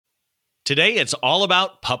Today, it's all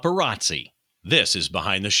about paparazzi. This is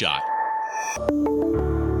Behind the Shot.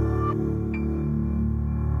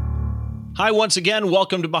 Hi, once again.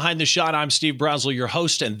 Welcome to Behind the Shot. I'm Steve Brazill, your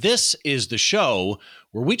host, and this is the show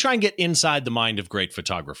where we try and get inside the mind of great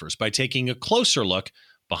photographers by taking a closer look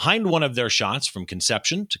behind one of their shots from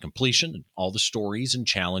conception to completion and all the stories and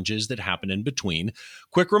challenges that happen in between.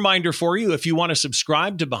 Quick reminder for you, if you want to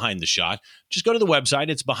subscribe to Behind the Shot, just go to the website.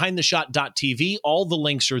 It's behindtheshot.tv. All the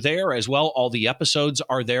links are there as well. All the episodes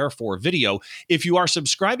are there for video. If you are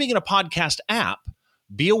subscribing in a podcast app,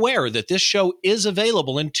 be aware that this show is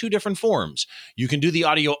available in two different forms. You can do the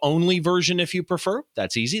audio-only version if you prefer.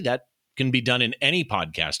 That's easy. That can be done in any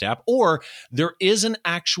podcast app, or there is an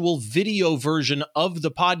actual video version of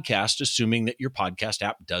the podcast, assuming that your podcast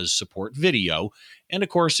app does support video. And of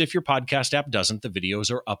course, if your podcast app doesn't, the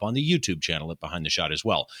videos are up on the YouTube channel at Behind the Shot as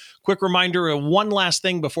well. Quick reminder of one last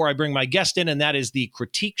thing before I bring my guest in, and that is the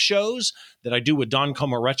critique shows that I do with Don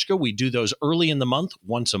Komarechka. We do those early in the month,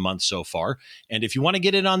 once a month so far. And if you want to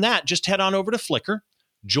get in on that, just head on over to Flickr.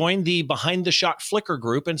 Join the Behind the Shot Flickr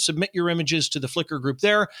group and submit your images to the Flickr group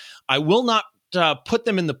there. I will not put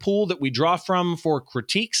them in the pool that we draw from for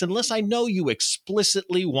critiques unless I know you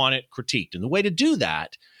explicitly want it critiqued. And the way to do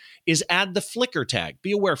that is add the Flickr tag.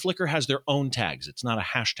 Be aware, Flickr has their own tags. It's not a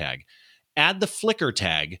hashtag. Add the Flickr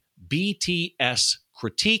tag, BTS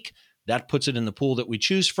Critique. That puts it in the pool that we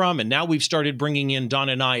choose from. And now we've started bringing in Don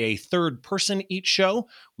and I a third person each show.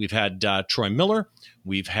 We've had Troy Miller.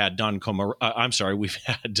 We've had we've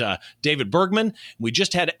had David Bergman. We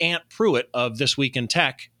just had Ant Pruitt of This Week in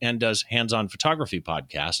Tech and does Hands-On Photography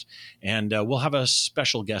podcast. And we'll have a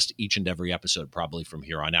special guest each and every episode probably from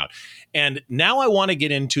here on out. And now I want to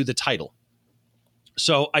get into the title.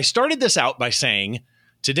 So I started this out by saying,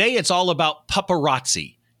 today it's all about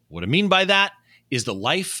paparazzi. What I mean by that is the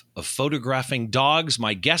life of photographing dogs.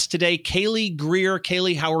 My guest today, Kaylee Greer.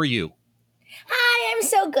 Kaylee, how are you? Hi, I'm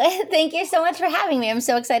so good. Thank you so much for having me. I'm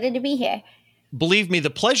so excited to be here. Believe me, the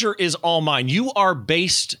pleasure is all mine. You are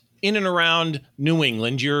based in and around New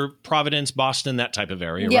England. You're Providence, Boston, that type of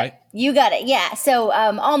area, right? You got it. Yeah. So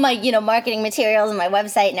all my, marketing materials and my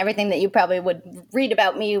website and everything that you probably would read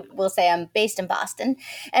about me will say I'm based in Boston.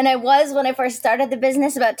 And I was when I first started the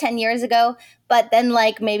business about 10 years ago. But then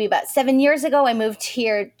maybe about 7 years ago, I moved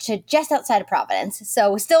here to just outside of Providence.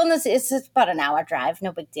 So still in this, it's about an hour drive.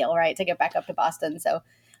 No big deal, right? To get back up to Boston. So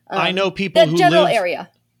I know people who general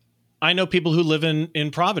area. I know people who live in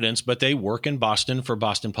Providence, but they work in Boston for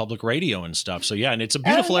Boston Public Radio and stuff. So yeah, and it's a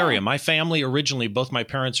beautiful area. My family originally, both my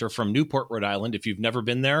parents are from Newport, Rhode Island. If you've never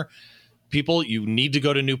been there, people, you need to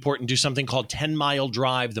go to Newport and do something called 10 Mile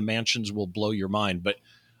Drive. The mansions will blow your mind. But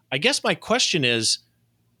I guess my question is,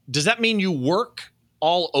 does that mean you work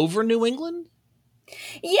all over New England?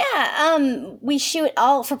 Yeah, we shoot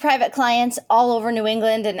all for private clients all over New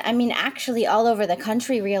England, and I mean, actually all over the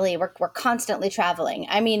country, really. We're constantly traveling.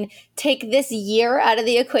 I mean, take this year out of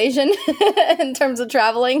the equation in terms of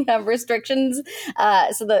traveling restrictions.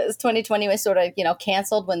 So the 2020 was sort of,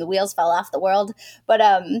 canceled when the wheels fell off the world. But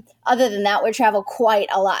other than that, we travel quite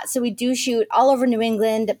a lot. So we do shoot all over New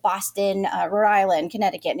England, Boston, Rhode Island,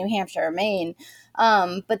 Connecticut, New Hampshire, Maine.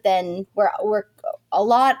 But then we're a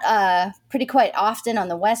lot, pretty quite often on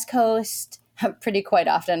the West Coast. Pretty quite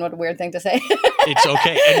often. What a weird thing to say. It's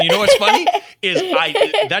okay. And you know what's funny is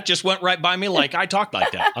that just went right by me like I talked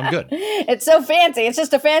like that. I'm good. It's so fancy. It's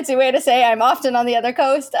just a fancy way to say I'm often on the other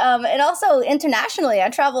coast. And also internationally, I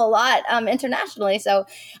travel a lot internationally. So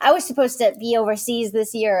I was supposed to be overseas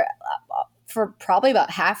this year for probably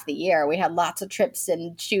about half the year. We had lots of trips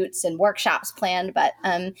and shoots and workshops planned, but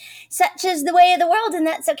such is the way of the world, and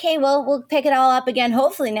that's okay. We'll pick it all up again,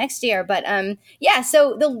 hopefully next year. But yeah,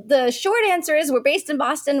 so the short answer is we're based in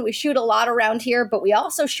Boston. We shoot a lot around here, but we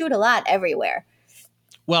also shoot a lot everywhere.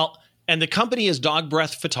 Well, and the company is Dog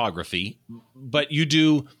Breath Photography, but you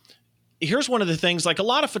do... Here's one of the things, like a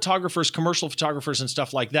lot of photographers, commercial photographers and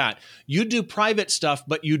stuff like that, you do private stuff,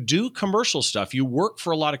 but you do commercial stuff. You work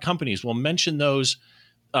for a lot of companies. We'll mention those,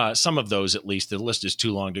 some of those at least. The list is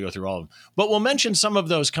too long to go through all of them. But we'll mention some of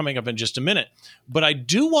those coming up in just a minute. But I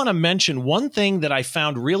do want to mention one thing that I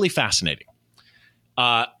found really fascinating.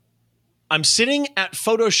 I'm sitting at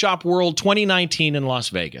Photoshop World 2019 in Las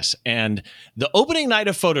Vegas, and the opening night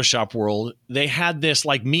of Photoshop World, they had this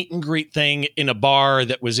meet and greet thing in a bar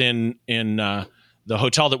that was in the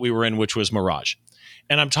hotel that we were in, which was Mirage.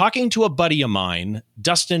 And I'm talking to a buddy of mine,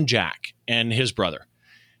 Dustin Jack, and his brother.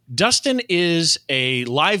 Dustin is a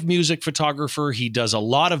live music photographer. He does a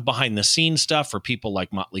lot of behind the scenes stuff for people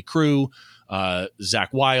like Motley Crue,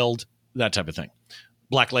 Zakk Wylde, that type of thing.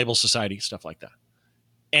 Black Label Society, stuff like that.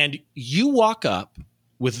 And you walk up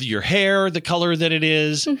with your hair the color that it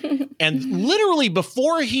is. And literally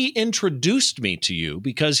before he introduced me to you,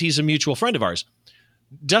 because he's a mutual friend of ours,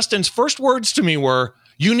 Dustin's first words to me were,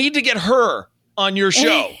 "You need to get her on your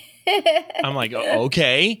show." I'm like,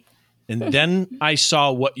 okay. And then I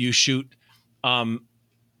saw what you shoot. How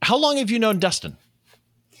long have you known Dustin?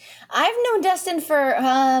 I've known Dustin for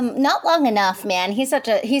not long enough, man. He's such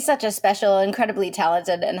a special, incredibly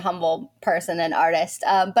talented and humble person and artist.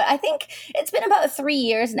 But I think it's been about 3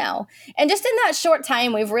 years now. And just in that short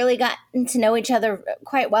time, we've really gotten to know each other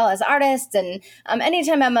quite well as artists. And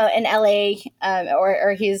anytime I'm out in LA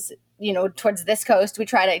or he's, towards this coast, we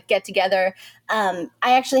try to get together. I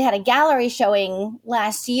actually had a gallery showing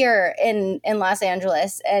last year in Los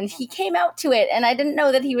Angeles, and he came out to it, and I didn't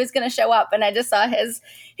know that he was going to show up, and I just saw his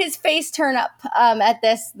face turn up at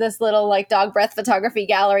this little like dog breath photography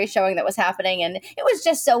gallery showing that was happening, and it was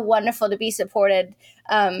just so wonderful to be supported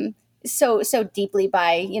so deeply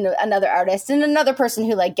by another artist and another person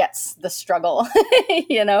who like gets the struggle.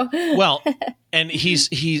 Well, and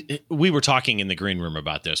we were talking in the green room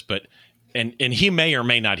about this, but and he may or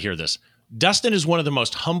may not hear this. Dustin is one of the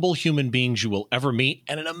most humble human beings you will ever meet,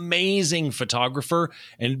 and an amazing photographer.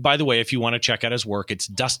 And by the way, if you want to check out his work, it's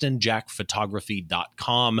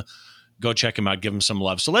dustinjackphotography.com. Go check him out, give him some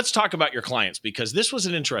love. So let's talk about your clients, because this was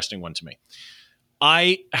an interesting one to me.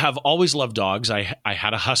 I have always loved dogs. I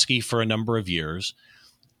had a husky for a number of years.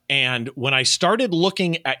 And when I started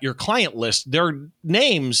looking at your client list, there are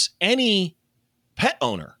names any pet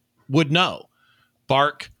owner would know.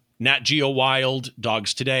 Bark, Nat Geo Wild,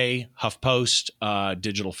 Dogs Today, HuffPost,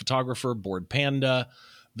 Digital Photographer, Bored Panda.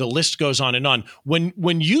 The list goes on and on.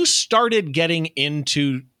 When you started getting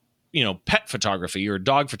into, pet photography or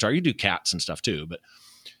dog photography, you do cats and stuff too, but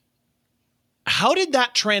how did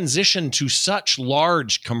that transition to such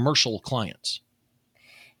large commercial clients?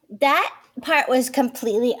 That part was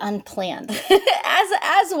completely unplanned,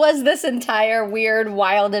 as was this entire weird,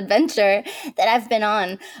 wild adventure that I've been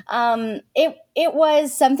on. It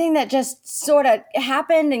was something that just sort of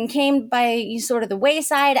happened and came by sort of the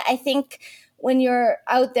wayside. I think when you're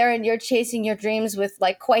out there and you're chasing your dreams with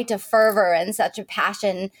like quite a fervor and such a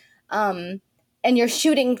passion, and you're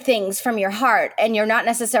shooting things from your heart, and you're not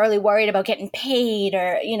necessarily worried about getting paid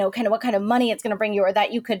or, kind of what kind of money it's going to bring you, or that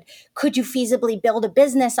could you feasibly build a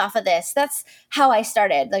business off of this? That's how I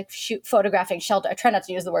started, like photographing shelter. I try not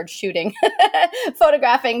to use the word shooting,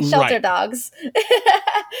 photographing shelter dogs.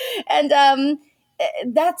 And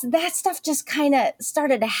that stuff just kind of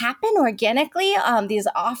started to happen organically. These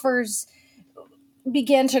offers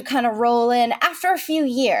began to kind of roll in after a few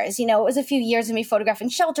years. It was a few years of me photographing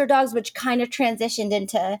shelter dogs, which kind of transitioned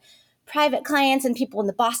into private clients and people in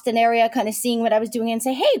the Boston area kind of seeing what I was doing and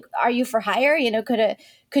say, "Hey, are you for hire?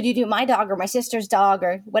 Could you do my dog or my sister's dog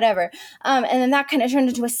or whatever?" And then that kind of turned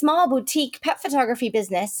into a small boutique pet photography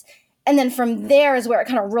business. And then from there is where it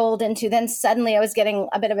kind of rolled into. Then suddenly I was getting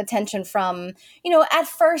a bit of attention from, at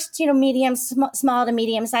first, small to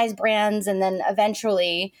medium sized brands. And then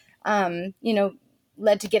eventually,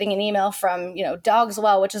 led to getting an email from,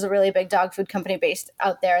 Dogswell, which is a really big dog food company based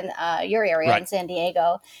out there in your area in San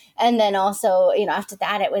Diego. And then also, after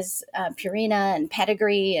that, it was Purina and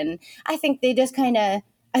Pedigree. And I think they just kind of,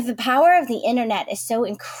 the power of the internet is so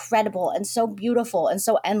incredible and so beautiful and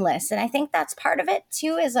so endless. And I think that's part of it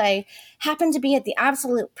too, is I happen to be at the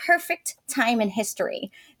absolute perfect time in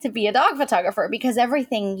history to be a dog photographer, because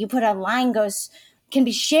everything you put online can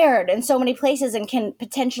be shared in so many places and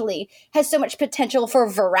has so much potential for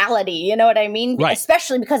virality. You know what I mean? Right.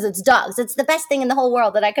 Especially because it's dogs. It's the best thing in the whole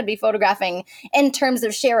world that I could be photographing in terms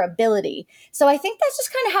of shareability. So I think that's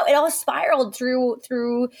just kind of how it all spiraled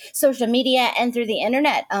through social media and through the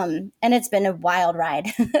internet. And it's been a wild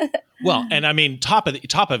ride. Well, and I mean, top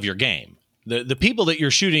of your game. The people that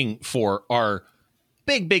you're shooting for are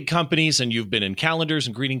big companies, and you've been in calendars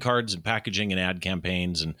and greeting cards and packaging and ad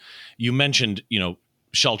campaigns. And you mentioned,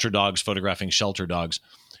 shelter dogs, photographing shelter dogs.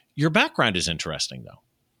 Your background is interesting, though.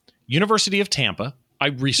 University of Tampa, I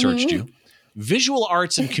researched you, visual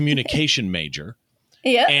arts and communication major.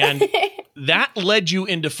 Yeah. And that led you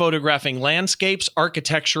into photographing landscapes,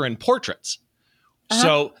 architecture, and portraits.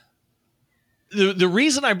 So the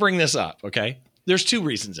reason I bring this up, okay, there's two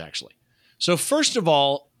reasons, actually. So first of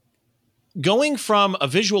all, going from a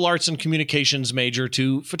visual arts and communications major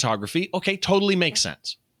to photography, okay, totally makes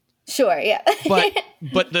sense. Sure, yeah.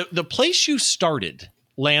 but the place you started,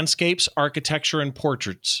 landscapes, architecture, and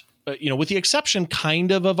portraits, with the exception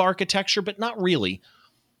kind of architecture, but not really,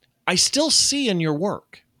 I still see in your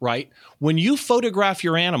work, right? When you photograph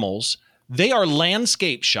your animals, They are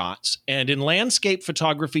landscape shots. And in landscape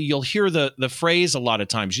photography, you'll hear the phrase a lot of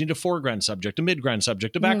times. You need a foreground subject, a midground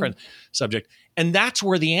subject, a background subject. And that's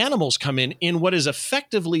where the animals come in what is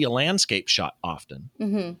effectively a landscape shot often.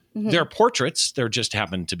 They're portraits. They're just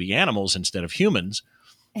happen to be animals instead of humans.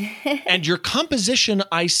 And your composition,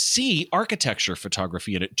 I see architecture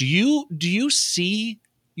photography in it. Do you see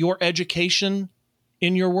your education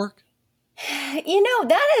in your work?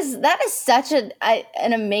 That is such an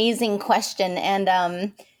amazing question, and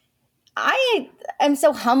I am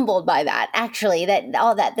so humbled by that. Actually, that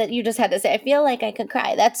all that you just had to say, I feel like I could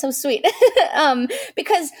cry. That's so sweet.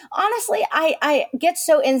 Because honestly, I get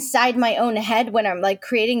so inside my own head when I'm like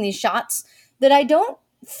creating these shots that I don't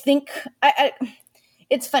think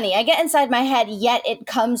it's funny. I get inside my head, yet it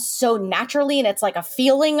comes so naturally, and it's like a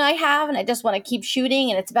feeling I have, and I just want to keep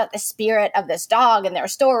shooting, and it's about the spirit of this dog and their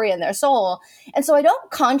story and their soul. And so I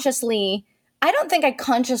don't think I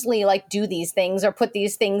consciously like do these things or put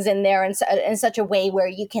these things in there in such a way where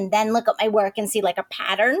you can then look at my work and see like a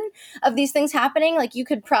pattern of these things happening. Like you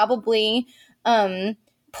could probably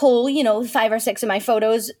pull, 5 or 6 of my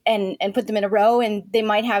photos and put them in a row, and they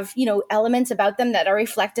might have, elements about them that are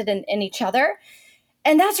reflected in each other.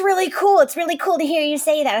 And that's really cool. It's really cool to hear you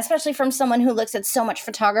say that, especially from someone who looks at so much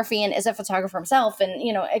photography and is a photographer himself. And,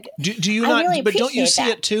 do you not, really but don't you see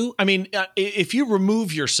it too? I mean, if you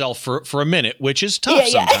remove yourself for a minute, which is tough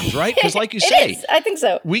sometimes, right? Because like you say, I think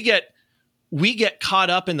so. We get caught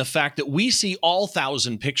up in the fact that we see all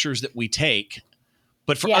 1,000 pictures that we take,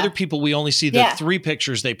 but for other people, we only see the 3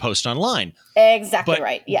 pictures they post online. Exactly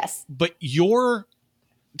right. Yes. But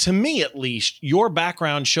to me, at least, your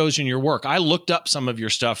background shows in your work. I looked up some of your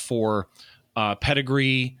stuff for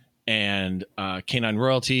Pedigree and Canine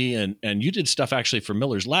Royalty, and you did stuff actually for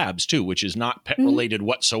Miller's Labs too, which is not pet related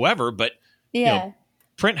whatsoever, but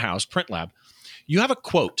Print House, Print Lab. You have a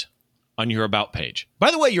quote on your About page. By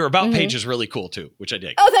the way, your About page is really cool too, which I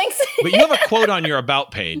dig. Oh, thanks. But you have a quote on your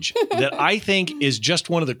About page that I think is just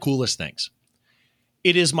one of the coolest things.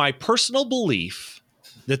 It is my personal belief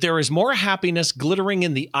that there is more happiness glittering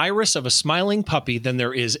in the iris of a smiling puppy than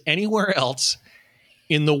there is anywhere else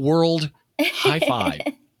in the world. High five.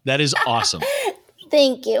 That is awesome.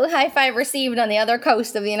 Thank you. High five received on the other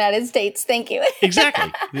coast of the United States. Thank you.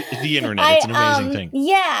 Exactly. The internet. It's an amazing thing.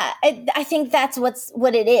 Yeah. I think that's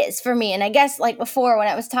what it is for me. And I guess like before when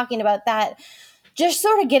I was talking about that, just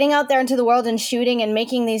sort of getting out there into the world and shooting and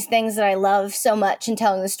making these things that I love so much and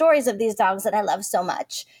telling the stories of these dogs that I love so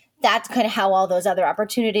much. That's kind of how all those other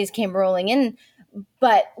opportunities came rolling in.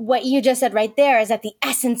 But what you just said right there is at the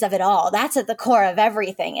essence of it all. That's at the core of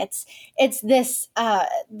everything. It's this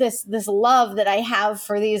love that I have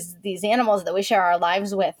for these animals that we share our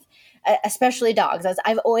lives with, especially dogs. As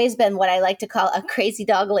I've always been what I like to call a crazy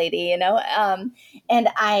dog lady, and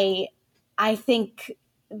I think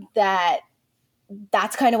that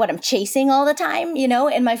that's kind of what I'm chasing all the time,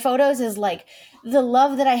 in my photos is like the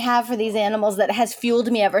love that I have for these animals that has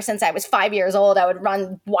fueled me ever since I was 5 years old. I would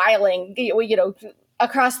run whiling,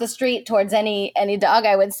 across the street towards any dog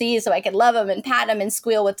I would see so I could love them and pat them and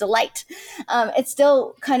squeal with delight. It's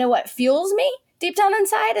still kind of what fuels me deep down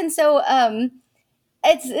inside. And so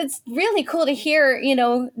it's really cool to hear,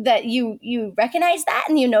 that you recognize that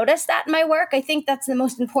and you notice that in my work. I think that's the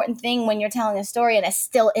most important thing when you're telling a story in a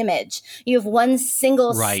still image. You have one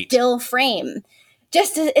single still frame.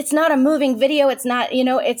 It's not a moving video. It's not,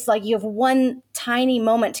 it's like you have one tiny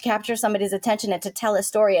moment to capture somebody's attention and to tell a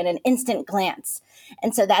story in an instant glance.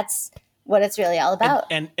 And so that's what it's really all about.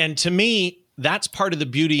 And to me, that's part of the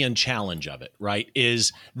beauty and challenge of it, right?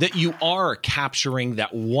 Is that you are capturing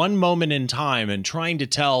that one moment in time and trying to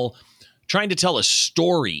tell a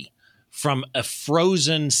story from a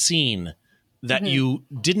frozen scene that you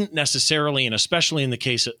didn't necessarily, and especially in the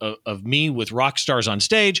case of me with rock stars on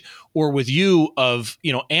stage, or with you of,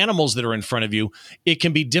 animals that are in front of you, it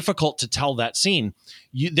can be difficult to tell that scene.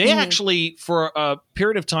 They actually, for a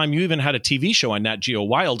period of time, you even had a TV show on Nat Geo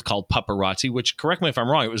Wild called Paparazzi, which, correct me if I'm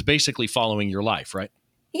wrong, it was basically following your life, right?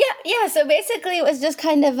 Yeah. So basically, it was just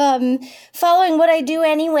kind of following what I do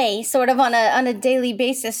anyway, sort of on a daily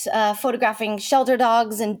basis, photographing shelter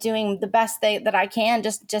dogs and doing the best that I can,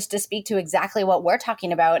 just to speak to exactly what we're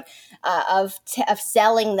talking about, of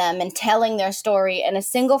selling them and telling their story in a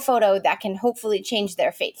single photo that can hopefully change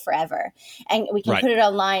their fate forever. And we can put it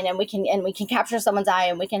online, and we can capture someone's eye,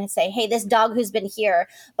 and we can say, hey, this dog who's been here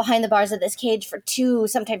behind the bars of this cage for 2,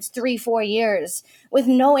 sometimes 3, 4 years with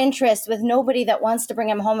no interest, with nobody that wants to bring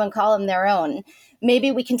him home and call them their own.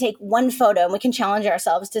 Maybe we can take one photo and we can challenge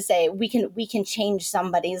ourselves to say we can change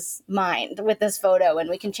somebody's mind with this photo, and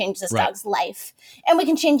we can change this dog's life, and we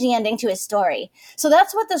can change the ending to his story. So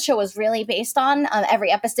that's what the show was really based on.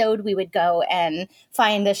 Every episode we would go and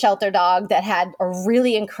find a shelter dog that had a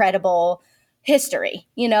really incredible history,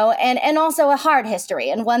 and also a hard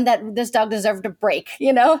history, and one that this dog deserved a break,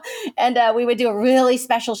 and we would do a really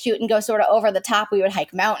special shoot and go sort of over the top. We would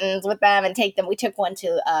hike mountains with them and take them. We took one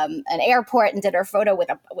to an airport and did our photo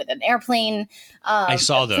with an airplane. I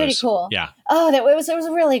saw those. Pretty cool. Yeah. Oh, it was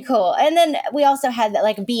really cool. And then we also had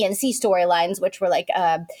like B and C storylines, which were like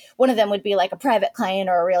one of them would be like a private client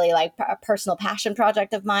or a really like a personal passion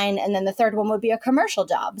project of mine, and then the third one would be a commercial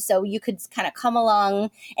job. So you could kind of come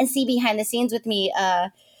along and see behind the scenes with me,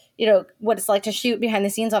 what it's like to shoot behind the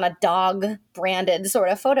scenes on a dog branded sort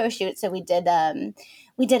of photo shoot. So we did a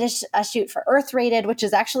shoot for Earth Rated, which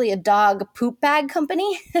is actually a dog poop bag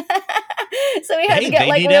company. So we had to get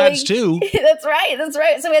like need ads too. That's right.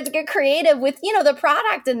 So we had to get creative with, the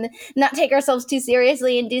product and not take ourselves too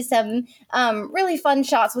seriously and do some really fun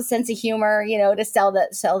shots with sense of humor, to sell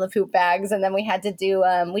the poop bags. And then we had to do,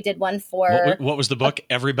 we did one for. What was the book?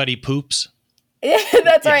 Everybody Poops?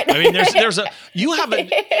 That's right. I mean, you have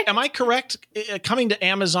am I correct? Coming to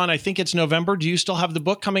Amazon, I think it's November. Do you still have the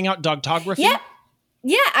book coming out, Dogtography?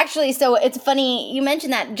 Yeah, actually. So it's funny you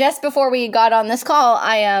mentioned that. Just before we got on this call,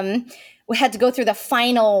 we had to go through the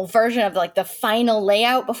final version of like the final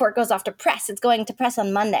layout before it goes off to press. It's going to press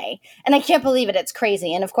on Monday. And I can't believe it. It's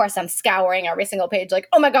crazy. And of course, I'm scouring every single page like,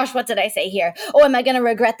 oh my gosh, what did I say here? Oh, am I going to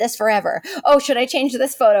regret this forever? Oh, should I change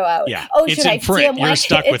this photo out? Yeah. Oh, it's in print. You're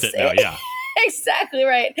stuck with it now. Yeah. Exactly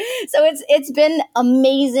right. So it's been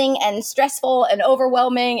amazing and stressful and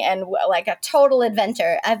overwhelming and like a total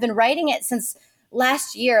adventure. I've been writing it since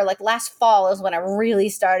last year, like last fall is when I really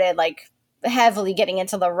started like heavily getting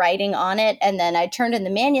into the writing on it. And then I turned in the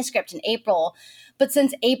manuscript in April. But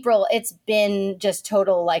since April, it's been just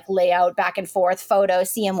total like layout, back and forth, photo,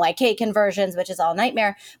 CMYK conversions, which is all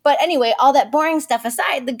nightmare. But anyway, all that boring stuff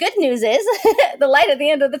aside, the good news is the light at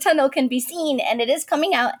the end of the tunnel can be seen, and it is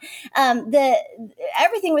coming out.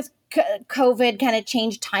 Everything with COVID kind of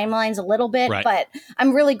changed timelines a little bit, but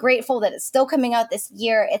I'm really grateful that it's still coming out this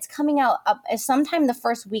year. It's coming out sometime the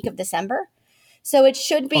first week of December. So it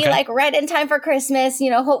should be like right in time for Christmas.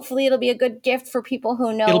 Hopefully it'll be a good gift for people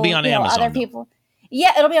who know, it'll be on Amazon, other people.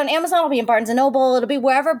 Yeah, it'll be on Amazon. It'll be in Barnes & Noble. It'll be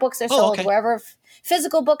wherever books are sold, wherever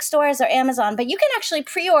physical bookstores or Amazon. But you can actually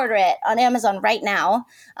pre-order it on Amazon right now.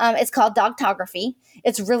 It's called Dogtography.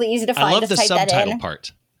 It's really easy to find. I love the subtitle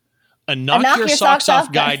part. A knock your socks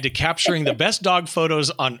off guide to capturing the best dog photos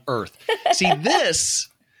on Earth. See, this,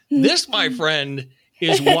 my friend,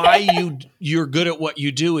 is why you're good at what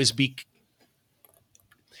you do.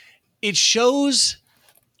 It shows,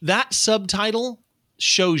 that subtitle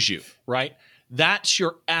shows you, right? That's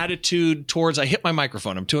your attitude towards, I hit my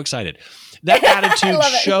microphone, I'm too excited. That attitude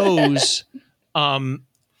shows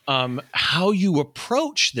how you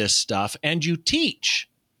approach this stuff, and you teach.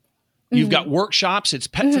 You've got workshops. It's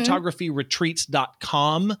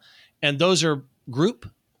petphotographyretreats.com. And those are group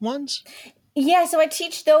ones? Yeah, so I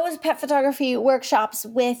teach those pet photography workshops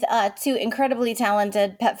with two incredibly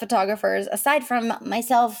talented pet photographers. Aside from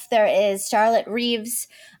myself, there is Charlotte Reeves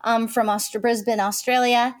from Brisbane,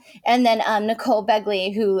 Australia, and then Nicole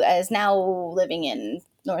Begley, who is now living in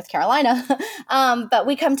North Carolina. But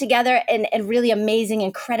we come together in really amazing,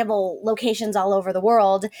 incredible locations all over the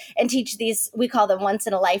world and teach these, we call them once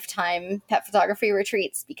in a lifetime pet photography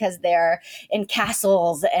retreats, because they're in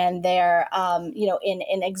castles and they're,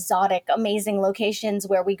 in exotic, amazing locations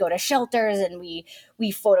where we go to shelters and we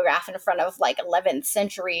photograph in front of like 11th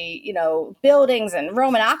century, buildings and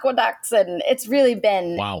Roman aqueducts. And it's really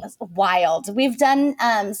been wild. We've done,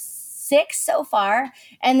 6 so far,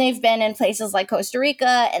 and they've been in places like Costa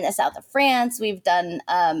Rica and the south of France. We've done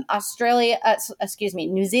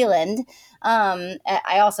New Zealand.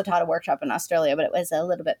 I also taught a workshop in Australia, but it was a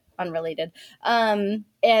little bit unrelated. And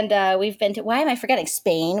we've been to, why am I forgetting,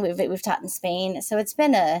 Spain? We've taught in Spain. So it's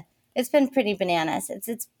been pretty bananas.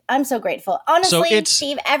 I'm so grateful. Honestly,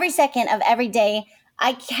 Steve, every second of every day,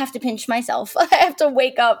 I have to pinch myself. I have to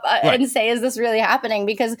wake up and say, is this really happening?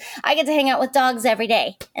 Because I get to hang out with dogs every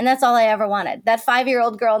day. And that's all I ever wanted. That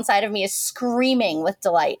 5-year-old girl inside of me is screaming with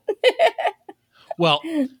delight. Well,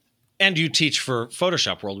 and you teach for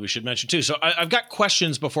Photoshop World, we should mention too. So I've got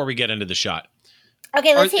questions before we get into the shot.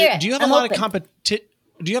 Okay, let's hear it. Do you have a lot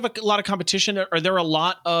of competition? Are there a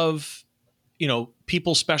lot of,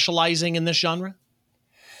 people specializing in this genre?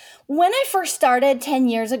 When I first started 10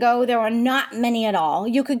 years ago, there were not many at all.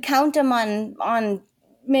 You could count them on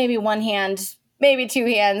maybe one hand maybe two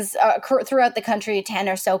hands throughout the country, 10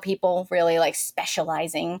 or so people really like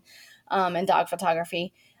specializing in dog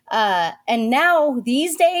photography. And now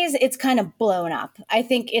these days it's kind of blown up. I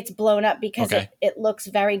think it's blown up because it looks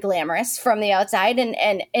very glamorous from the outside.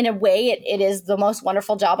 And in a way it is the most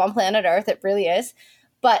wonderful job on planet Earth. It really is.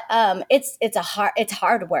 But it's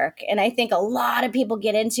hard work. And I think a lot of people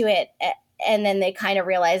get into it and then they kind of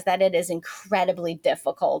realize that it is incredibly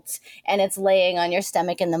difficult, and it's laying on your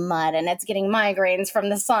stomach in the mud, and it's getting migraines from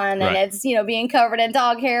the sun, and it's, you know, being covered in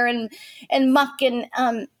dog hair and muck, and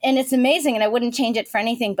it's amazing. And I wouldn't change it for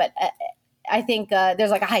anything, but I think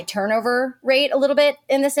there's like a high turnover rate a little bit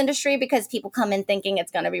in this industry because people come in thinking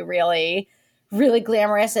it's going to be really, really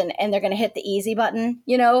glamorous, and they're going to hit the easy button,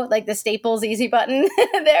 you know, like the Staples easy button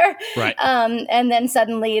there. Right. And then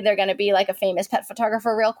suddenly they're going to be like a famous pet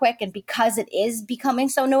photographer real quick. And because it is becoming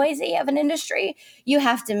so noisy of an industry, you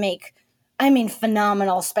have to make, I mean,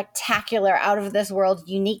 phenomenal, spectacular, out of this world,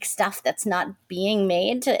 unique stuff that's not being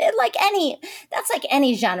made that's like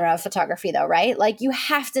any genre of photography though, right? Like you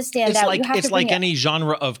have to stand out. It's like any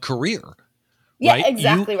genre of career. Yeah, right?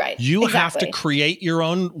 Exactly right. You have to create your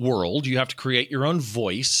own world. You have to create your own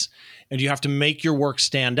voice, and you have to make your work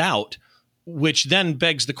stand out, which then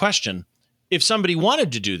begs the question, if somebody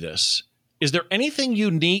wanted to do this, is there anything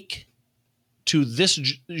unique to this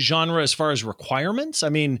genre as far as requirements? I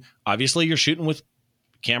mean, obviously you're shooting with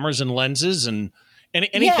cameras and lenses, and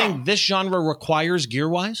anything this genre requires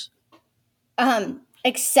gear-wise?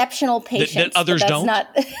 Exceptional patience. That others don't? Not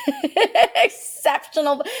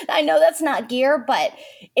exceptional. I know that's not gear, but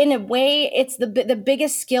in a way, it's the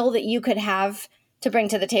biggest skill that you could have to bring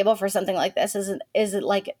to the table for something like this is it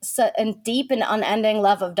like a deep and unending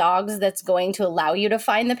love of dogs that's going to allow you to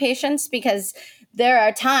find the patience, because there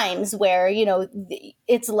are times where, you know,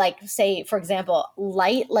 it's like, say, for example,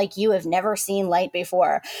 light like you have never seen light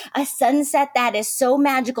before. A sunset that is so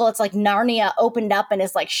magical. It's like Narnia opened up and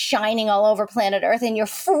is like shining all over planet Earth, and you're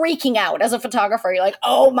freaking out as a photographer. You're like,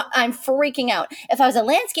 I'm freaking out. If I was a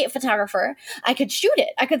landscape photographer, I could shoot it.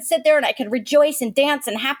 I could sit there and I could rejoice and dance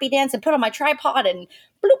and happy dance and put on my tripod and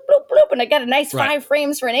bloop, bloop, bloop. And I got a nice 5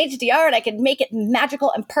 frames for an HDR, and I could make it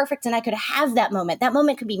magical and perfect. And I could have that moment. That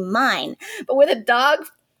moment could be mine. But with a dog,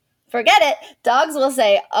 forget it. Dogs will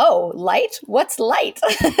say, oh, light? What's light?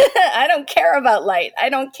 I don't care about light. I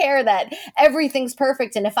don't care that everything's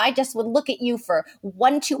perfect. And if I just would look at you for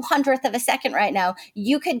 1/200th of a second right now,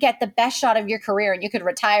 you could get the best shot of your career and you could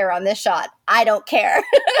retire on this shot. I don't care.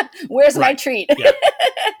 Where's my treat? Yeah.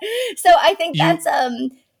 So I think that's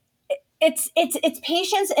it's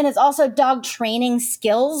patience, and it's also dog training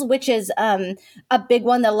skills, which is a big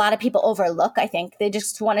one that a lot of people overlook. I think they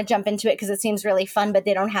just want to jump into it because it seems really fun, but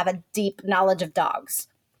they don't have a deep knowledge of dogs.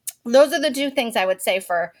 Those are the 2 things I would say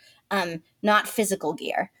for not physical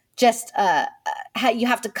gear. Just how you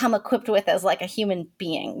have to come equipped with as like a human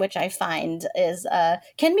being, which I find is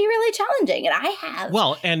can be really challenging. And I have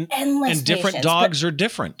endless different patience, dogs are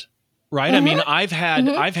different, right? I mean, I've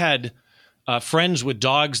had friends with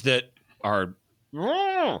dogs that are,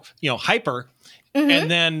 hyper.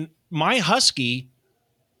 And then my husky,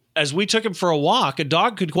 as we took him for a walk, a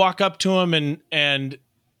dog could walk up to him and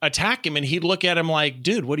attack him, and he'd look at him like,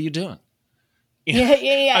 dude, what are you doing?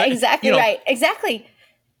 Exactly right. Exactly.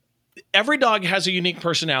 Every dog has a unique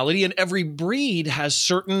personality, and every breed has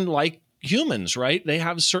certain, like humans, right? They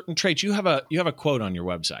have certain traits. You have a quote on your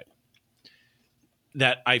website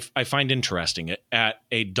that I find interesting. At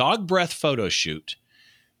a dog breath photo shoot,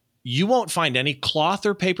 you won't find any cloth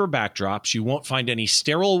or paper backdrops. You won't find any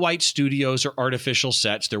sterile white studios or artificial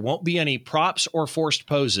sets. There won't be any props or forced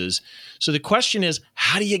poses. So the question is,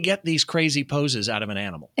 how do you get these crazy poses out of an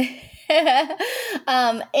animal?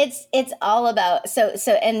 It's all about,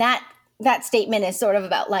 and that statement is sort of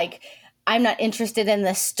about like, I'm not interested in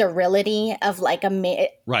the sterility of like a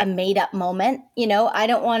made up moment. You know, I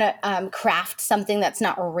don't want to craft something that's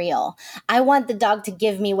not real. I want the dog to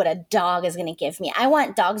give me what a dog is going to give me. I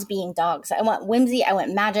want dogs being dogs. I want whimsy. I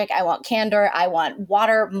want magic. I want candor. I want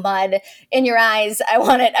water, mud in your eyes. I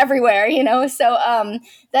want it everywhere, you know? So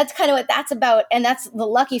that's kind of what that's about. And that's the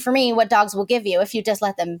lucky for me, what dogs will give you if you just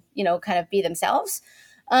let them, you know, kind of be themselves.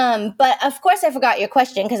 But of course, I forgot your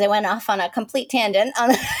question because I went off on a complete tangent.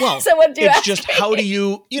 So what do you ask just me? How do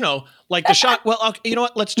you, like the shot? Well, okay, you know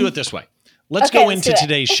what? Let's do it this way. Let's go into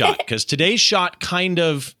today's shot, because today's shot kind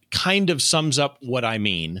of sums up what I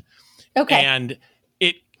mean. Okay. And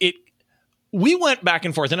we went back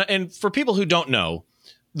and forth, and for people who don't know,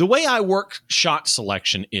 the way I work shot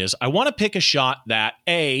selection is I want to pick a shot that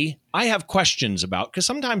I have questions about, because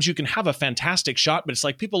sometimes you can have a fantastic shot, but it's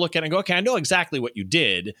like people look at it and go, okay, I know exactly what you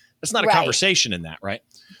did. It's not a conversation in that, right?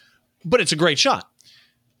 but it's a great shot.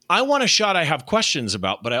 I want a shot I have questions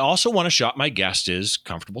about, but I also want a shot my guest is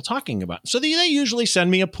comfortable talking about. So they usually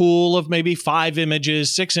send me a pool of maybe 5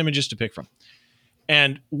 images, 6 images to pick from.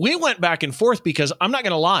 And we went back and forth because I'm not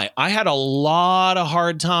going to lie, I had a lot of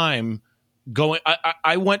hard time going.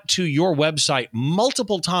 I went to your website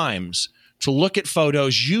multiple times to look at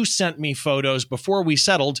photos. You sent me photos before we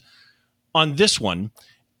settled on this one.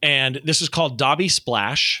 And this is called Dobby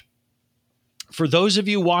Splash. For those of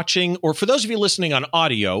you watching, or for those of you listening on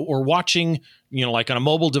audio or watching, like on a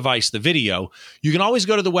mobile device, the video, you can always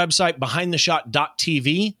go to the website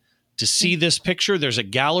behindtheshot.tv to see this picture. There's a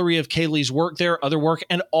gallery of Kaylee's work there, other work,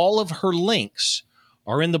 and all of her links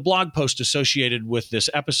are in the blog post associated with this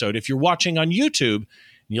episode. If you're watching on YouTube and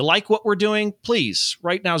you like what we're doing, please,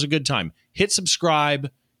 right now is a good time. Hit subscribe,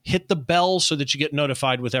 hit the bell so that you get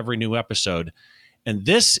notified with every new episode. And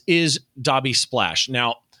this is Dobby Splash.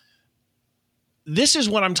 Now, this is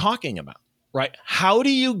what I'm talking about, right? How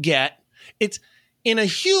do you get it's in a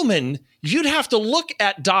human? You'd have to look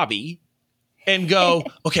at Dobby and go,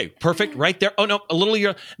 okay, perfect, right there. Oh no, a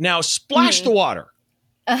little now splash the water,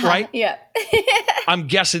 right? Yeah. I'm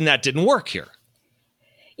guessing that didn't work here.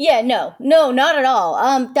 Yeah, no, not at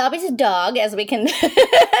all. Dobby's a dog, as we can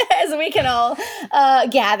all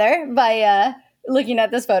gather by looking at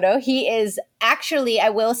this photo. He is actually, I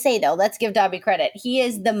will say though, let's give Dobby credit. He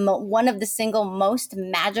is the one of the single most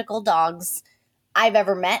magical dogs I've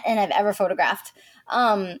ever met and I've ever photographed.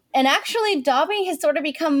 And actually, Dobby has sort of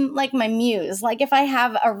become like my muse. Like if I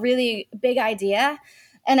have a really big idea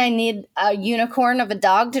and I need a unicorn of a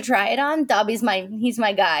dog to try it on, he's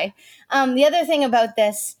my guy. The other thing about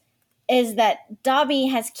this is that Dobby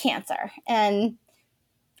has cancer, and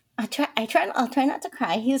I'll try not to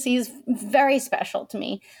cry. He's very special to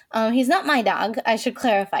me. He's not my dog, I should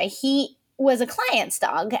clarify. He was a client's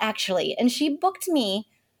dog, actually, and she booked me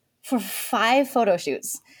for 5 photo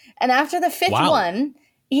shoots. And after the 5th one,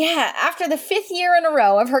 after the 5th year in a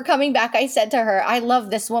row of her coming back, I said to her, I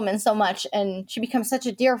love this woman so much, and she became such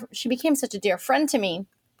a dear friend to me.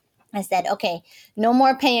 I said, okay, no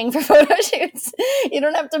more paying for photo shoots. You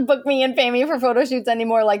don't have to book me and pay me for photo shoots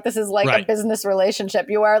anymore. Like this is like a business relationship.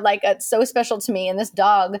 You are like so special to me. And this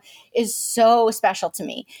dog is so special to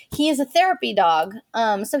me. He is a therapy dog.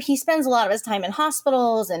 So he spends a lot of his time in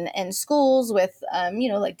hospitals and schools with,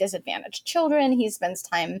 like disadvantaged children. He spends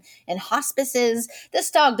time in hospices. This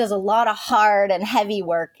dog does a lot of hard and heavy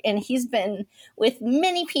work. And he's been with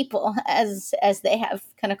many people as they have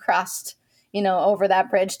kind of crossed over that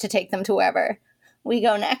bridge to take them to wherever we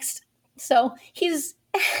go next. So he's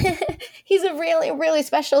a really, really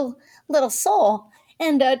special little soul.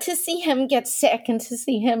 And to see him get sick and to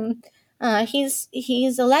see him, he's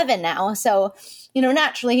 11 now. So,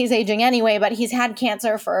 naturally he's aging anyway, but he's had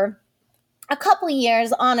cancer for a couple of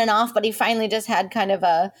years on and off, but he finally just had kind of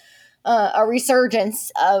a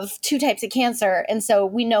resurgence of 2 types of cancer. And so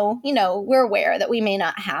we know, we're aware that we may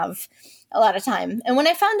not have a lot of time. And when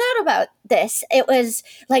I found out about this, it was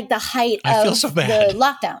like the height of the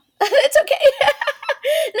lockdown. It's okay.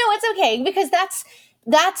 No, it's okay, because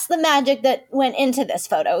that's the magic that went into this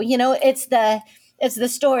photo. It's the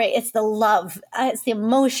story, it's the love, it's the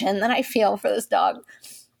emotion that I feel for this dog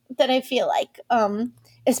that I feel like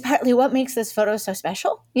is partly what makes this photo so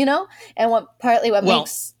special, and what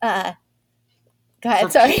makes go ahead,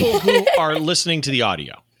 sorry. People who are listening to the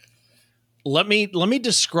audio, let me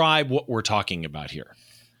describe what we're talking about here.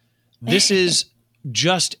 This is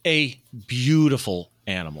just a beautiful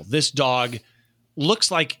animal. This dog looks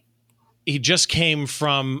like he just came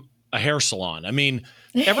from a hair salon. I mean,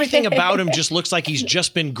 everything about him just looks like he's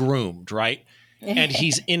just been groomed, right? And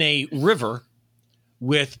he's in a river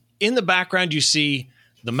in the background, you see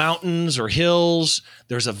the mountains or hills.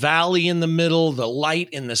 There's a valley in the middle. The light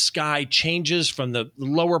in the sky changes from the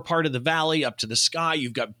lower part of the valley up to the sky.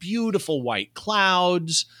 You've got beautiful white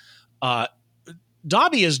clouds.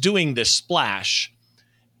 Dobby is doing this splash,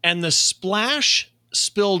 and the splash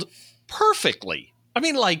spilled perfectly. I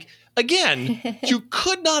mean, again, you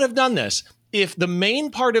could not have done this if the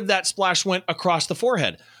main part of that splash went across the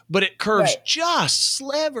forehead, but it curves just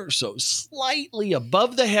ever so slightly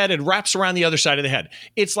above the head and wraps around the other side of the head.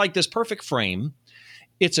 It's like this perfect frame.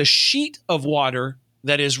 It's a sheet of water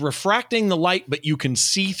that is refracting the light, but you can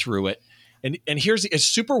see through it. And it's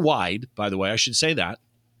super wide, by the way, I should say that.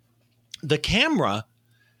 The camera,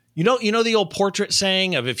 you know the old portrait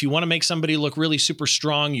saying of if you want to make somebody look really super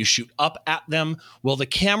strong, you shoot up at them. Well, the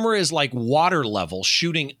camera is like water level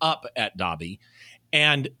shooting up at Dobby.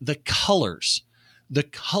 And the colors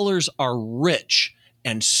are rich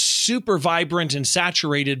and super vibrant and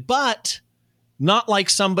saturated, but not like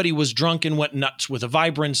somebody was drunk and went nuts with a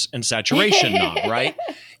vibrance and saturation knob, right?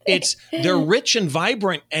 They're rich and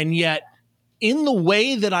vibrant, and yet in the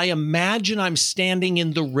way that I imagine I'm standing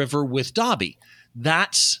in the river with Dobby.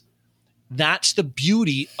 That's the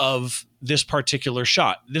beauty of this particular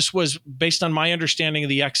shot. This was, based on my understanding of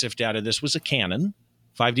the EXIF data, this was a Canon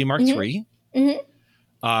 5D Mark III.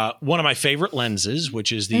 Mm-hmm. One of my favorite lenses,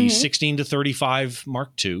 which is the 16 to 35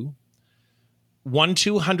 Mark II.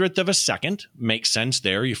 1/200th of a second makes sense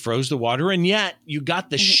there. You froze the water, and yet you got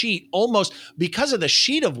the sheet almost, because of the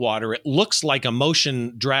sheet of water, it looks like a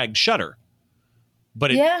motion dragged shutter, but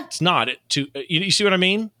it's not. You see what I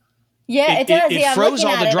mean? Yeah, it does. It froze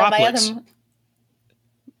all the droplets.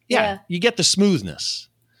 You get the smoothness.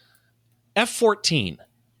 F14.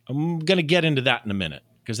 I'm going to get into that in a minute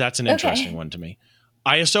because that's an interesting one to me.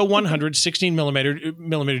 ISO 100, 16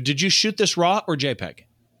 millimeter. Did you shoot this RAW or JPEG?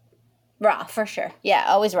 Raw, for sure. Yeah,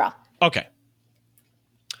 always raw. Okay.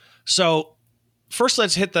 So first,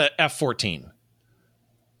 let's hit the F14.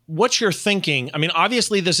 What's your thinking? I mean,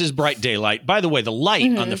 obviously, this is bright daylight. By the way, the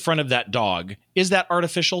light on the front of that dog, is that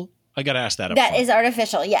artificial? I got to ask that up front. That is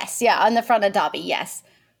artificial, yes. Yeah, on the front of Dobby, yes.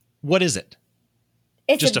 What is it?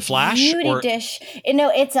 It's just a flash? Beauty dish.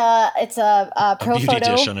 No, it's a pro beauty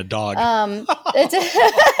photo dish on a dog. It's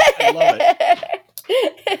I love it.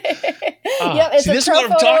 It's see, this is what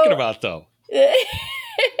I'm talking about, though.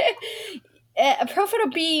 A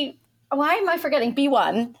Profoto B. Why am I forgetting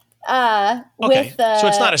B1? Okay, with so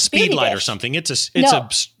it's not a speed light dish. or something. It's a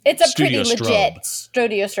pretty legit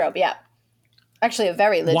studio strobe. Yeah, actually, a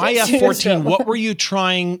very legit. Why studio F14? strobe. What were you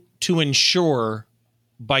trying to ensure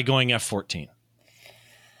by going F14?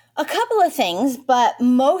 A couple of things, but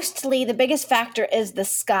mostly the biggest factor is the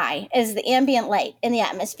sky, is the ambient light in the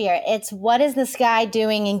atmosphere. It's what is the sky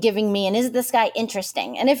doing and giving me, and is the sky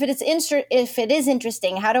interesting? And if it is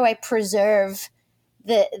interesting, how do I preserve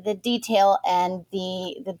the detail and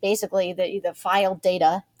the basically the file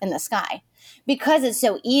data in the sky? Because it's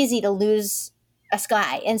so easy to lose a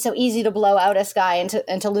sky and so easy to blow out a sky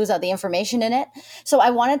and to lose out the information in it. So I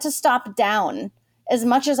wanted to stop down as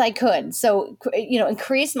much as I could. So,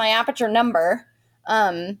 increase my aperture number,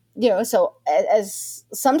 so as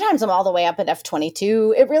sometimes I'm all the way up at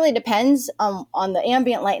F22. It really depends on the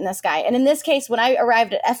ambient light in the sky. And in this case, when I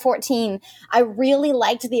arrived at F14, I really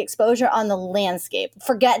liked the exposure on the landscape.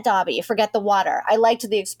 Forget Dobby, forget the water. I liked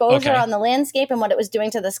the exposure on the landscape and what it was doing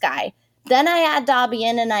to the sky. Then I add Dobby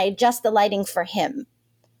in and I adjust the lighting for him.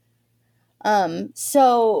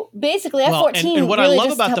 So basically F14. And what really I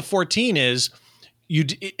love about the 14 is,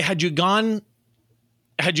 had you gone,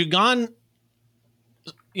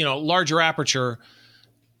 larger aperture,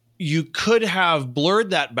 you could have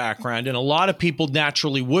blurred that background, and a lot of people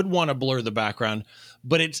naturally would want to blur the background.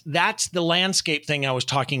 But that's the landscape thing I was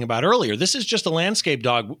talking about earlier. This is just a landscape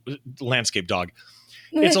dog.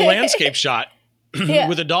 It's a landscape shot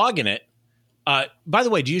with a dog in it. By the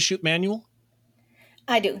way, do you shoot manual?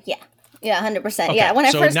 I do. Yeah. Yeah. 100%. Okay, yeah. When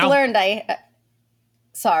I first learned,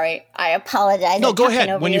 sorry, I apologize. No, go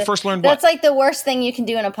ahead. When you first learned what? That's like the worst thing you can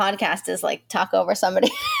do in a podcast is like talk over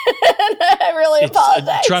somebody. I really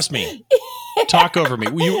apologize. Trust me. Talk over me.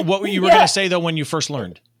 What you were going to say, though, when you first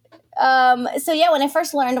learned? When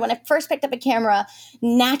I first picked up a camera,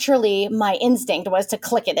 naturally my instinct was to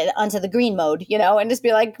click it onto the green mode, and just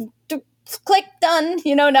be like, click, done.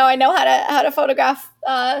 Now I know how to photograph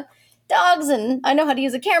dogs and I know how to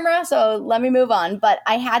use a camera, so let me move on. But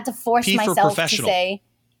I had to force myself to say,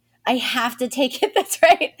 I have to take it. That's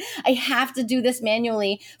right. I have to do this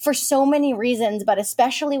manually for so many reasons, but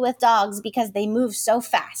especially with dogs because they move so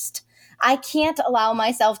fast. I can't allow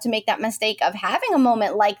myself to make that mistake of having a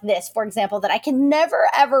moment like this, for example, that I can never,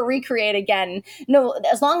 ever recreate again. No,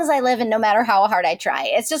 as long as I live and no matter how hard I try.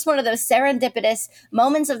 It's just one of those serendipitous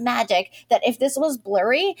moments of magic that if this was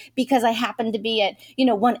blurry because I happened to be at,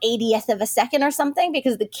 1/80th of a second or something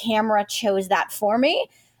because the camera chose that for me,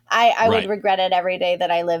 I would regret it every day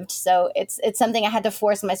that I lived. So it's something I had to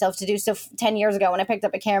force myself to do. So 10 years ago when I picked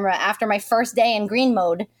up a camera after my first day in green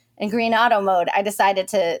mode, in green auto mode, I decided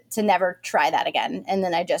to never try that again. And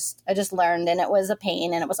then I just learned, and it was a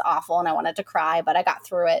pain and it was awful and I wanted to cry, but I got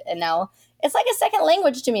through it. And now it's like a second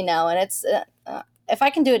language to me now. And it's, if I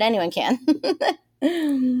can do it, anyone can.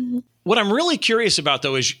 What I'm really curious about,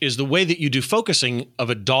 though, is the way that you do focusing of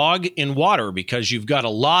a dog in water, because you've got a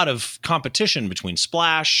lot of competition between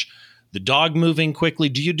splash, the dog moving quickly.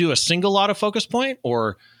 Do you do a single autofocus point,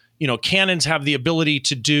 or Canons have the ability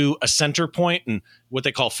to do a center point and what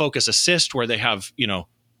they call focus assist, where they have,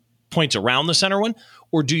 points around the center one?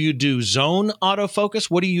 Or do you do zone autofocus?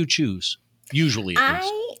 What do you choose? Usually,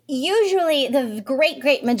 Usually, the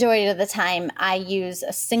great majority of the time, I use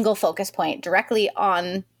a single focus point directly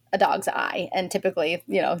on a dog's eye, and typically,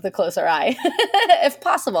 the closer eye, if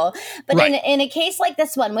possible. But Right. in a case like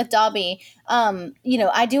this one with Dobby,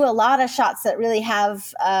 I do a lot of shots that really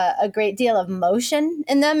have a great deal of motion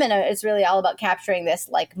in them, and it's really all about capturing this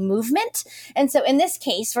like movement. And so in this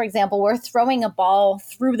case, for example, we're throwing a ball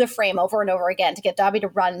through the frame over and over again to get Dobby to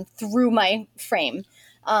run through my frame.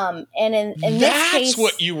 And in this case, that's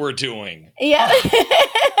what you were doing. Yeah,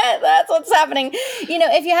 that's what's happening.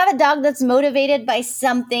 If you have a dog that's motivated by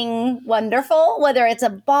something wonderful, whether it's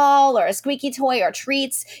a ball or a squeaky toy or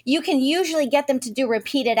treats, you can usually get them to do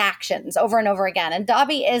repeated actions over and over again. And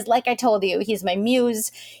Dobby is, like I told you, he's my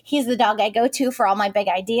muse. He's the dog I go to for all my big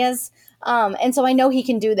ideas. And so I know he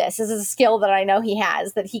can do this. This is a skill that I know he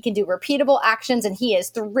has, that he can do repeatable actions, and he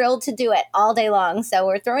is thrilled to do it all day long. So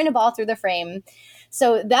we're throwing a ball through the frame.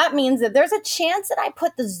 So that means that there's a chance that I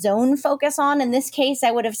put the zone focus on. In this case,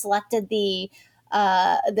 I would have selected the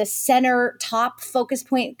center top focus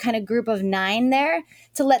point kind of group of 9 there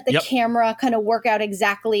to let the camera kind of work out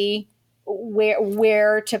exactly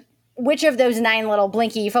which of those 9 little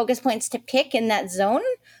blinky focus points to pick in that zone.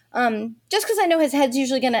 Just because I know his head's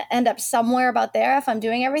usually going to end up somewhere about there if I'm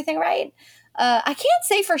doing everything right. I can't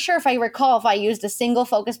say for sure if I recall if I used a single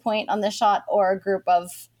focus point on the shot or a group of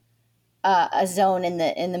a zone in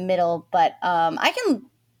the middle, but I can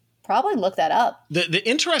probably look that up. The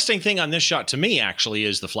interesting thing on this shot to me actually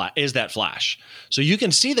is that flash. So you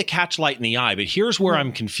can see the catch light in the eye, but here's where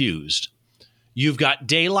I'm confused. You've got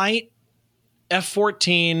daylight,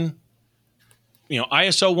 f14,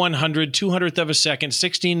 ISO 100, 200th of a second,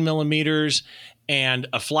 16 millimeters, and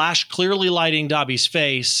a flash clearly lighting Dobby's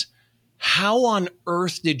face. How on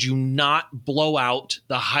earth did you not blow out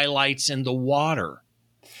the highlights in the water?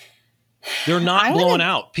 They're not blowing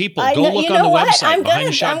out. People, go look on the website,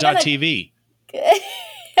 behindtheshot.tv.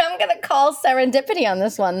 I'm going to call serendipity on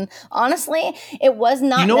this one. Honestly, it was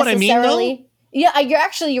not necessarily. What I mean, though? Yeah,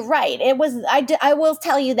 you're right. It was. I will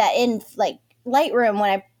tell you that in like Lightroom,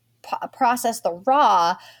 when I processed the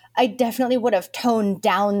raw, I definitely would have toned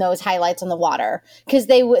down those highlights on the water because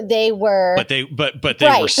they were. But they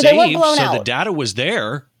were saved, so the data was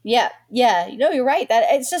there. Yeah. You're right. That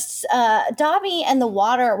it's just Dobby and the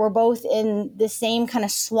water were both in the same kind of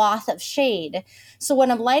swath of shade. So when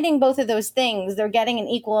I'm lighting both of those things, they're getting an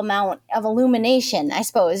equal amount of illumination, I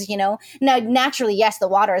suppose. Now, naturally, yes, the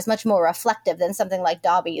water is much more reflective than something like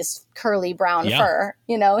Dobby's curly brown fur.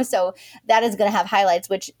 So that is going to have highlights,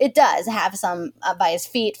 which it does have some by his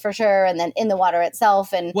feet for sure, and then in the water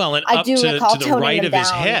itself. And I do recall to the right of his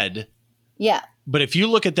head. Yeah. But if you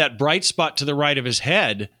look at that bright spot to the right of his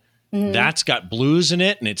head, that's got blues in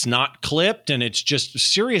it, and it's not clipped, and it's just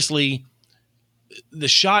seriously, the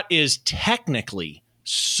shot is technically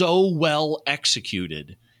so well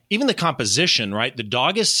executed. Even the composition, right? The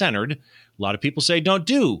dog is centered. A lot of people say don't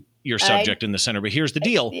do your subject in the center, but here's the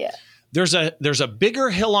deal. Yeah. There's a bigger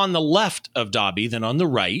hill on the left of Dobby than on the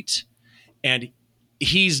right, and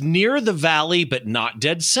he's near the valley, but not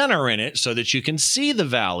dead center in it so that you can see the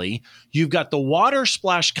valley. You've got the water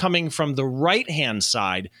splash coming from the right-hand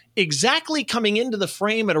side, exactly coming into the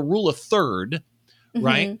frame at a rule of third,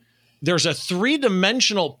 right? There's a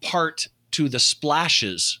 3-dimensional part to the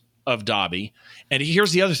splashes of Dobby. And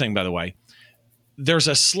here's the other thing, by the way. There's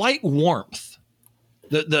a slight warmth.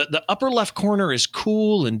 The upper left corner is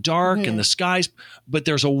cool and dark and the skies, but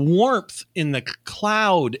there's a warmth in the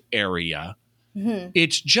cloud area.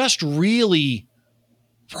 It's just really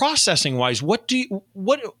processing wise. Where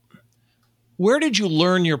did you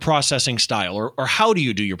learn your processing style, or how do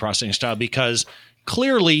you do your processing style? Because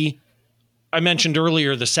clearly, I mentioned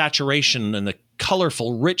earlier, the saturation and the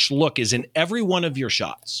colorful, rich look is in every one of your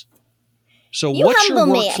shots. So what's your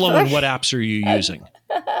workflow and what apps are you using?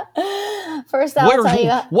 First, I'll tell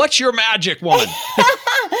you. What's your magic, woman?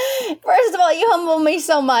 First of all, you humble me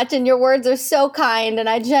so much, and your words are so kind. And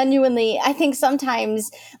I think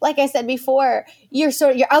sometimes, like I said before, you're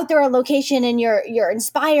out there on location and you're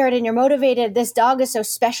inspired and you're motivated. This dog is so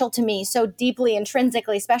special to me, so deeply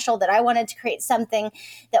intrinsically special, that I wanted to create something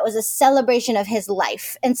that was a celebration of his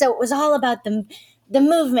life. And so it was all about the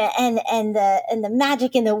movement and the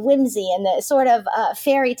magic and the whimsy and the sort of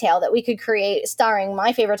fairy tale that we could create starring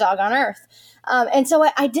my favorite dog on earth. And so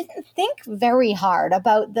I didn't think very hard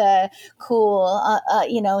about the cool,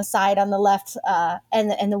 side on the left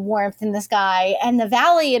and the warmth in the sky and the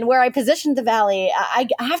valley and where I positioned the valley. I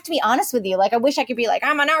have to be honest with you. Like, I wish I could be like,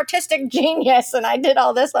 I'm an artistic genius and I did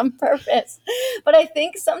all this on purpose. But I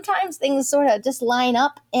think sometimes things sort of just line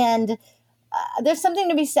up, and there's something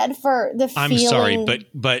to be said for the feeling. I'm sorry,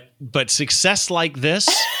 but success like this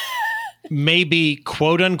may be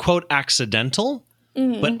quote unquote accidental,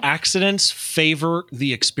 but accidents favor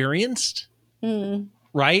the experienced.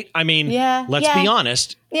 Right? I mean, let's be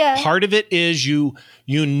honest. Yeah. Part of it is you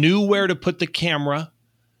knew where to put the camera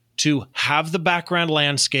to have the background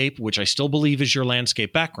landscape, which I still believe is your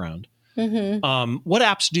landscape background. What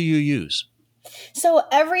apps do you use? So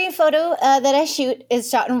every photo that I shoot is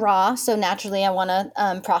shot in RAW. So naturally, I want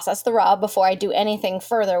to process the RAW before I do anything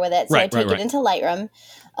further with it. So I take it into Lightroom.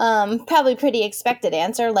 Probably pretty expected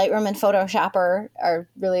answer. Lightroom and Photoshop are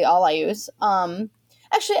really all I use.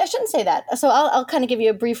 Actually, I shouldn't say that. So I'll kind of give you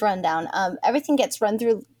a brief rundown. Everything gets run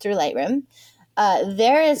through Lightroom.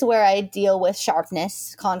 There is where I deal with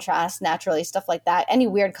sharpness, contrast, naturally, stuff like that. Any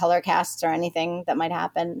weird color casts or anything that might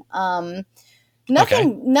happen.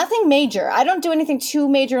 Nothing major. I don't do anything too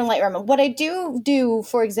major in Lightroom. What I do,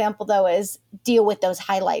 for example, though, is deal with those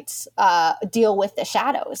highlights, deal with the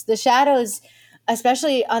shadows. The shadows,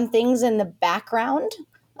 especially on things in the background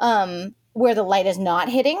where the light is not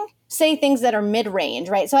hitting, say things that are mid-range,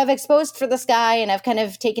 right? So I've exposed for the sky and I've kind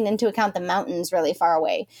of taken into account the mountains really far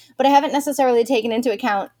away. But I haven't necessarily taken into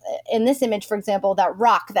account, in this image, for example, that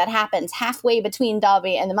rock that happens halfway between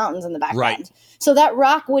Dobby and the mountains in the background. Right. So that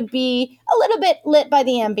rock would be a little bit lit by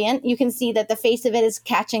the ambient. You can see that the face of it is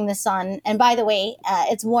catching the sun. And by the way,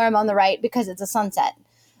 it's warm on the right because it's a sunset.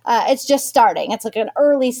 It's just starting. It's like an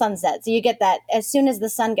early sunset. So you get that as soon as the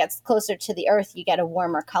sun gets closer to the earth, you get a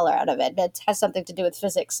warmer color out of it. It has something to do with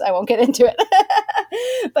physics. I won't get into it.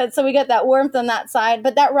 But so we get that warmth on that side.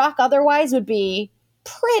 But that rock otherwise would be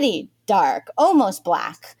pretty dark, almost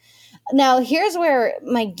black. Now, here's where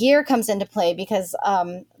my gear comes into play because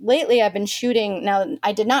lately I've been shooting. Now,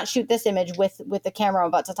 I did not shoot this image with the camera I'm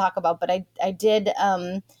about to talk about, but I did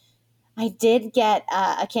get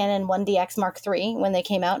a Canon 1DX Mark III when they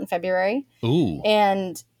came out in February. Ooh.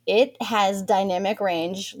 And it has dynamic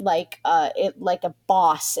range like a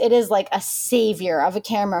boss. It is like a savior of a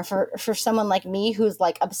camera for someone like me who's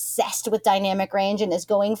like obsessed with dynamic range and is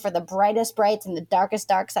going for the brightest brights and the darkest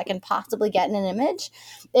darks I can possibly get in an image.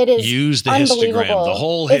 It is use the histogram, the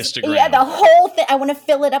whole histogram. Yeah, the whole thing. I want to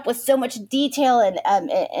fill it up with so much detail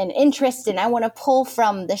and interest, and I want to pull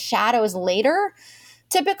from the shadows later.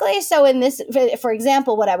 Typically, so in this, for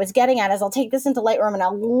example, what I was getting at is I'll take this into Lightroom and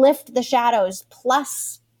I'll lift the shadows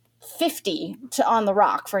plus 50 on the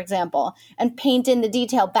rock, for example, and paint in the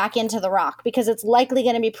detail back into the rock because it's likely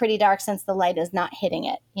going to be pretty dark since the light is not hitting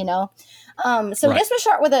it, you know? This was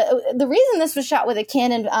shot with the reason this was shot with a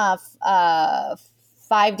Canon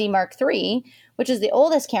 5D Mark III, which is the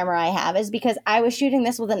oldest camera I have, is because I was shooting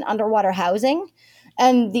this with an underwater housing.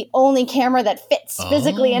 And the only camera that fits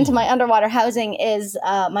physically into my underwater housing is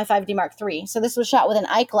my 5D Mark III. So this was shot with an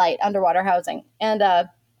Ike Light underwater housing. And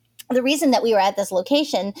the reason that we were at this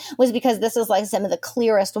location was because this is like some of the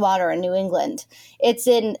clearest water in New England. It's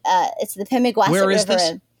in it's the Pemigewasset River. Where is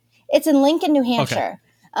this? It's in Lincoln, New Hampshire.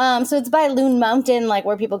 Okay. So it's by Loon Mountain, like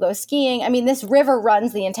where people go skiing. I mean, this river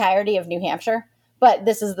runs the entirety of New Hampshire, but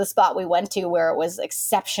this is the spot we went to where it was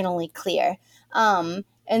exceptionally clear.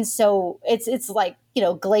 And so it's like, you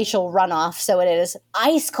know, glacial runoff. So it is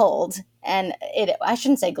ice cold. And I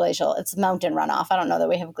shouldn't say glacial. It's mountain runoff. I don't know that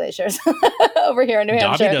we have glaciers over here in New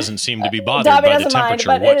Hampshire. Dobby doesn't seem to be bothered by the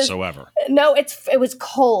temperature whatsoever. It was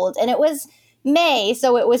cold. And it was May,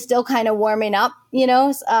 so it was still kind of warming up, you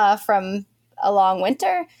know, from a long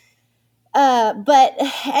winter. But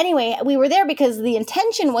anyway, we were there because the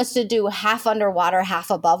intention was to do half underwater, half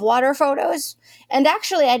above water photos. And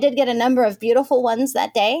actually, I did get a number of beautiful ones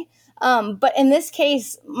that day. But in this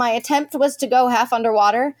case, my attempt was to go half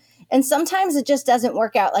underwater. And sometimes it just doesn't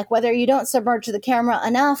work out, like whether you don't submerge the camera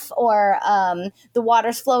enough or the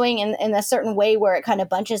water's flowing in a certain way where it kind of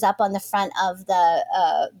bunches up on the front of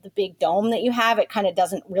the big dome that you have. It kind of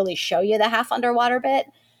doesn't really show you the half underwater bit.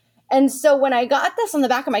 And so when I got this on the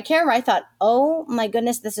back of my camera, I thought, oh my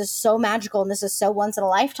goodness, this is so magical and this is so once in a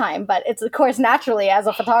lifetime. But it's, of course, naturally, as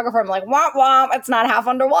a photographer, I'm like, womp womp, it's not half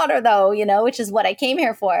underwater though, you know, which is what I came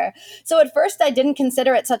here for. So at first I didn't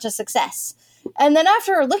consider it such a success. And then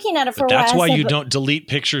after looking at it for a while, that's why you don't delete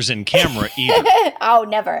pictures in camera either. Oh,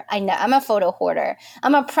 never. I'm a photo hoarder.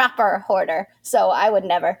 I'm a proper hoarder. So I would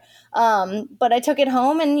never. But I took it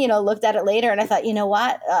home and, you know, looked at it later and I thought, you know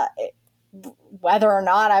what? Whether or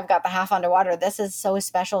not I've got the half underwater, this is so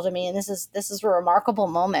special to me. And this is a remarkable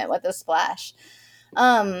moment with this splash.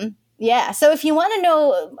 Yeah. So if you want to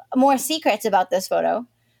know more secrets about this photo,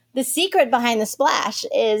 the secret behind the splash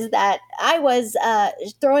is that I was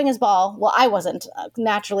throwing his ball. Well, I wasn't.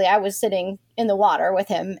 Naturally, I was sitting in the water with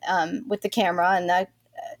him with the camera and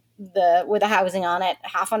with the housing on it,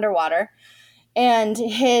 half underwater. And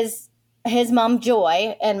his mom,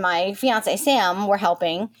 Joy, and my fiance, Sam, were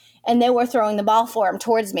helping, and they were throwing the ball for him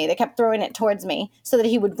towards me. They kept throwing it towards me so that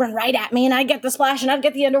he would run right at me, and I'd get the splash, and I'd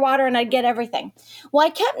get the underwater, and I'd get everything. Well,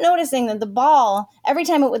 I kept noticing that the ball, every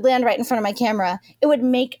time it would land right in front of my camera, it would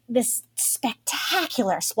make this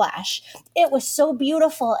spectacular splash. It was so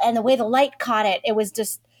beautiful, and the way the light caught it, it was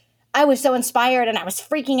just... I was so inspired, and I was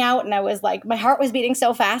freaking out, and I was like, my heart was beating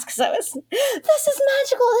so fast because this is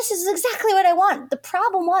magical. This is exactly what I want. The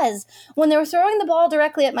problem was when they were throwing the ball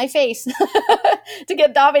directly at my face to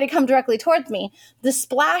get Dobby to come directly towards me, the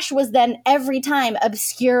splash was then every time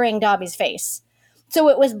obscuring Dobby's face. So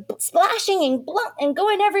it was splashing and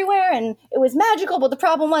going everywhere, and it was magical, but the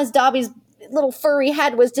problem was Dobby's little furry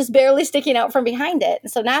head was just barely sticking out from behind it.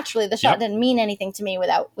 So naturally, the shot didn't mean anything to me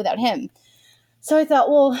without him. So I thought,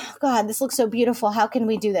 well, God, this looks so beautiful. How can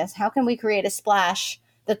we do this? How can we create a splash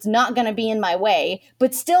that's not going to be in my way,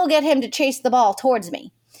 but still get him to chase the ball towards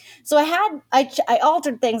me? So I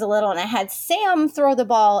altered things a little, and I had Sam throw the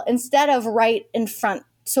ball instead of right in front,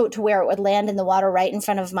 so to where it would land in the water right in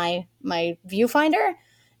front of my viewfinder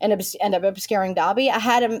and end up obscuring Dobby. I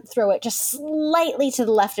had him throw it just slightly to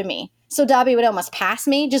the left of me. So Dobby would almost pass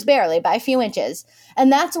me, just barely, by a few inches.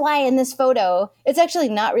 And that's why in this photo, it's actually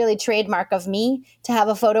not really trademark of me to have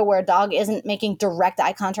a photo where a dog isn't making direct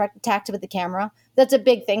eye contact with the camera. That's a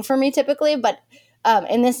big thing for me typically. But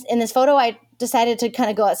in this photo, I decided to kind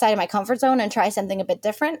of go outside of my comfort zone and try something a bit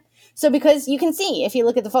different. So because you can see, if you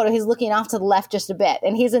look at the photo, he's looking off to the left just a bit,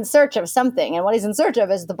 and he's in search of something. And what he's in search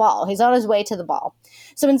of is the ball. He's on his way to the ball.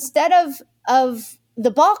 So instead of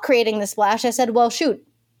the ball creating the splash, I said, well, shoot,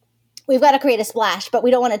 we've got to create a splash, but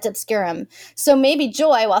we don't want it to obscure him. So maybe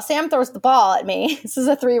Joy, while Sam throws the ball at me, this is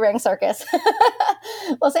a 3-ring circus.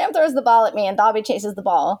 While Sam throws the ball at me and Dobby chases the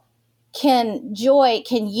ball, can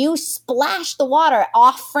you splash the water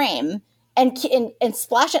off frame and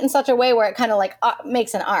splash it in such a way where it kind of like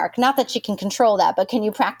makes an arc? Not that she can control that, but can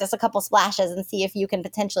you practice a couple splashes and see if you can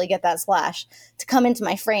potentially get that splash to come into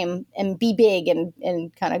my frame and be big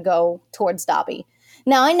and kind of go towards Dobby?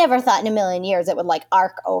 Now, I never thought in a million years it would like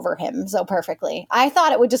arc over him so perfectly. I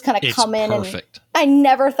thought it would just kind of come in. Perfect. And I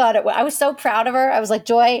never thought it would. I was so proud of her. I was like,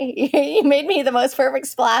 Joy, you made me the most perfect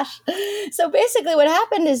splash. So basically what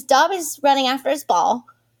happened is Dobby's running after his ball.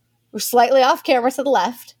 We're slightly off camera to the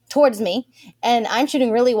left towards me, and I'm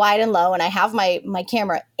shooting really wide and low, and I have my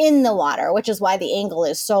camera in the water, which is why the angle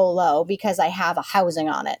is so low, because I have a housing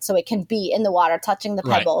on it. So it can be in the water, touching the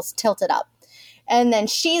pebbles, tilted up. And then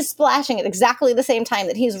she's splashing at exactly the same time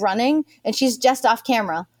that he's running, and she's just off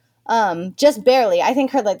camera, just barely. I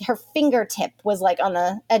think her fingertip was like on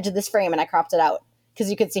the edge of this frame, and I cropped it out because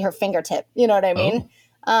you could see her fingertip. You know what I mean?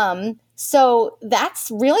 Oh. So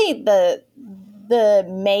that's really the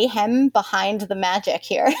mayhem behind the magic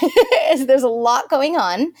here. Is there's a lot going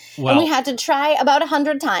on, and we had to try about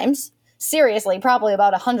 100 times. Seriously, probably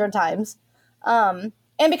about 100 times. And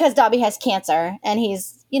because Dobby has cancer, and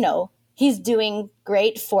he's doing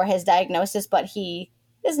great for his diagnosis, but he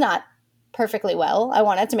is not perfectly well. I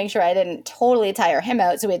wanted to make sure I didn't totally tire him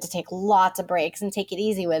out, so we had to take lots of breaks and take it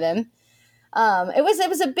easy with him. It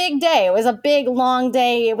was a big day. It was a big, long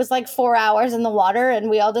day. It was like 4 hours in the water, and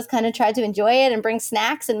we all just kind of tried to enjoy it and bring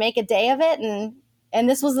snacks and make a day of it. And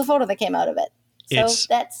this was the photo that came out of it.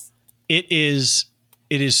 So it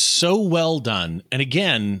is so well done. And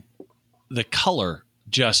again, the color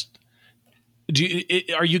just...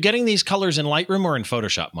 are you getting these colors in Lightroom or in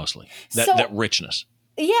Photoshop mostly? That richness.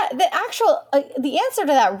 Yeah, the answer to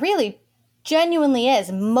that really genuinely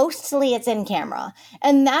is mostly it's in camera.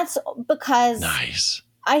 And that's because nice.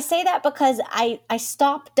 I say that because I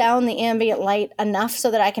stop down the ambient light enough so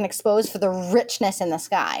that I can expose for the richness in the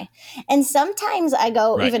sky. And sometimes I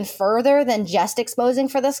go even further than just exposing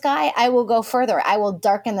for the sky. I will go further. I will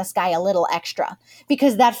darken the sky a little extra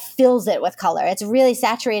because that fills it with color. It's really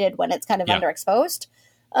saturated when it's kind of underexposed.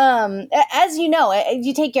 As you know,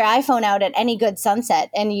 you take your iPhone out at any good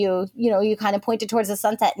sunset and you kind of point it towards the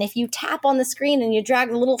sunset. And if you tap on the screen and you drag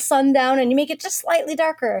the little sun down and you make it just slightly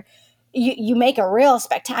darker, you make a real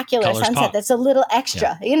spectacular Colors sunset pop. That's a little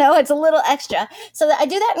extra. It's a little extra. So I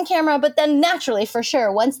do that in camera, but then naturally, for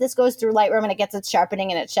sure, once this goes through Lightroom and it gets its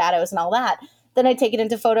sharpening and its shadows and all that, then I take it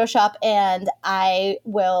into Photoshop and I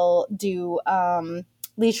will do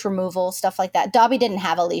leash removal, stuff like that. Dobby didn't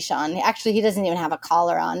have a leash on. Actually, he doesn't even have a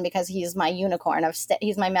collar on because he's my unicorn.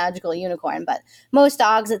 He's my magical unicorn. But most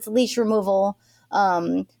dogs, it's leash removal.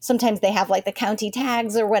 Sometimes they have like the county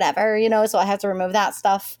tags or whatever, so I have to remove that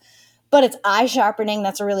stuff. But it's eye sharpening.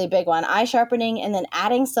 That's a really big one. Eye sharpening and then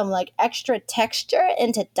adding some like extra texture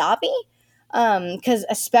into Dobby. Because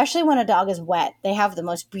especially when a dog is wet, they have the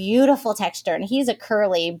most beautiful texture. And he's a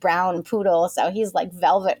curly brown poodle, so he's like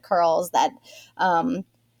velvet curls that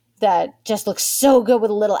just looks so good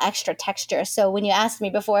with a little extra texture. So when you asked me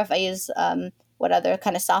before if I use what other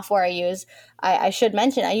kind of software I use, I should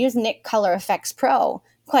mention I use Nik Color Efex Pro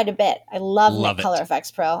quite a bit. I love Nik Color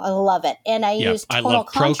Efex Pro. I love it. And I use tonal I love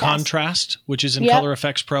contrast. Pro Contrast, which is in Color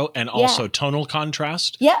Efex Pro, and also tonal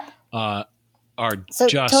contrast. Are so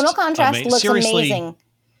just tonal contrast looks amazing.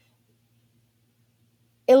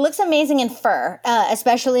 It looks amazing in fur,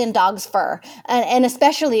 especially in dog's fur, and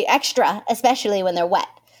especially when they're wet.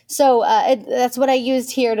 So that's what I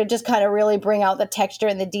used here to just kind of really bring out the texture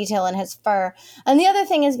and the detail in his fur. And the other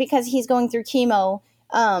thing is because he's going through chemo,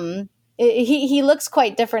 he looks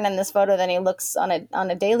quite different in this photo than he looks on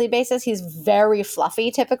a daily basis. He's very fluffy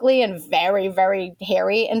typically and very, very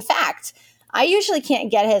hairy. In fact, I usually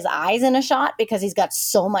can't get his eyes in a shot because he's got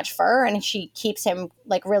so much fur and she keeps him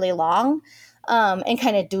like really long and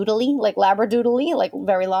kind of doodly, like labradoodly, like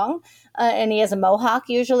very long. And he has a mohawk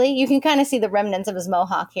usually. You can kind of see the remnants of his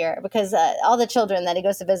mohawk here because all the children that he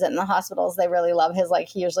goes to visit in the hospitals, they really love his, like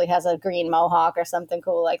he usually has a green mohawk or something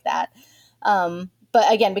cool like that.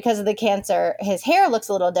 But again, because of the cancer, his hair looks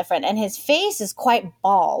a little different and his face is quite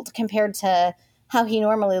bald compared to how he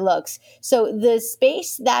normally looks. So the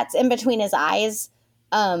space that's in between his eyes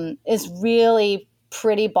is really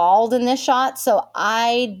pretty bald in this shot. So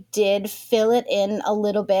I did fill it in a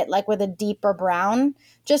little bit, like with a deeper brown,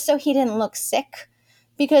 just so he didn't look sick.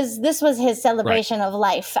 Because this was his celebration of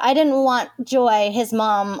life. I didn't want Joy, his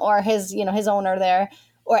mom, or his owner there,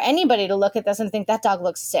 or anybody to look at this and think that dog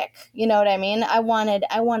looks sick. You know what I mean? I wanted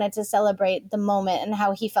to celebrate the moment and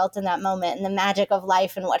how he felt in that moment and the magic of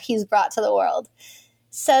life and what he's brought to the world.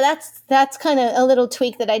 So that's kind of a little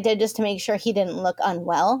tweak that I did just to make sure he didn't look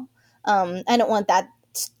unwell. I don't want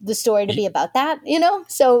the story to be about that,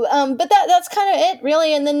 So, but that's kind of it,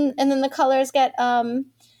 really. And then the colors get,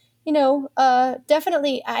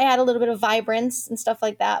 definitely I add a little bit of vibrance and stuff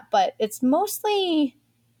like that, but it's mostly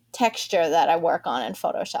texture that I work on in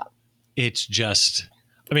Photoshop. It's just,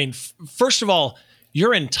 first of all,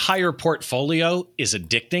 your entire portfolio is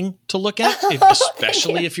addicting to look at,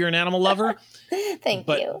 especially if you're an animal lover. Thank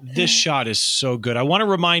you. But this shot is so good. I want to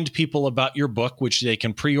remind people about your book, which they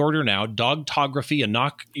can pre-order now, Dogtography, a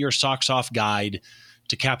Knock Your Socks Off Guide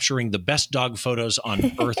to Capturing the Best Dog Photos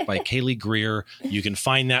on Earth by Kaylee Greer. You can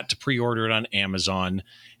find that to pre-order it on Amazon.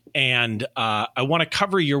 And I want to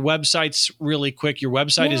cover your websites really quick. Your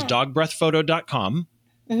website is dogbreathphoto.com.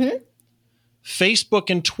 Mm-hmm. Facebook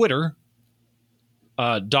and Twitter,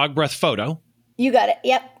 Dog Breath Photo. You got it.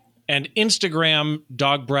 Yep. And Instagram,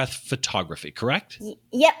 Dog Breath Photography, correct?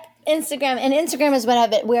 Yep. Instagram is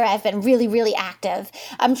where I've been really, really active.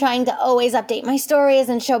 I'm trying to always update my stories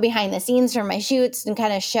and show behind the scenes from my shoots and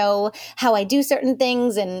kind of show how I do certain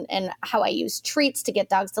things and how I use treats to get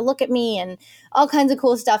dogs to look at me and all kinds of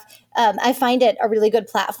cool stuff. I find it a really good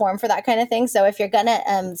platform for that kind of thing. So if you're going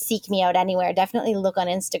to seek me out anywhere, definitely look on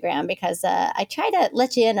Instagram because I try to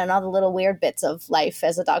let you in on all the little weird bits of life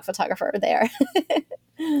as a dog photographer there.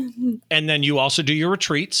 And then you also do your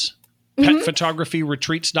retreats.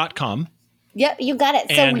 PetPhotographyRetreats.com. Yep, you got it.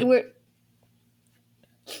 And so we were.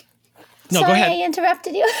 No, Sorry, go ahead. I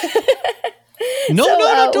interrupted you. No,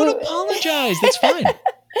 don't apologize. That's fine.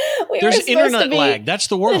 There's internet lag. That's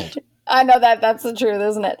the world. I know that's the truth,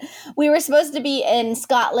 isn't it? We were supposed to be in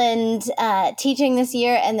Scotland teaching this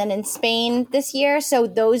year and then in Spain this year. So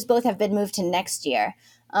those both have been moved to next year.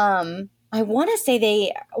 I want to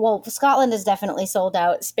say Scotland is definitely sold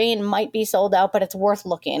out. Spain might be sold out, but it's worth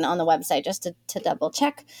looking on the website just to double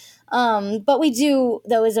check. But we do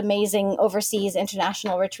those amazing overseas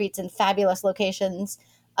international retreats in fabulous locations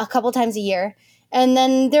a couple times a year. And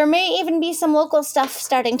then there may even be some local stuff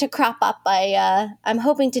starting to crop up. I'm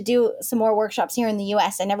hoping to do some more workshops here in the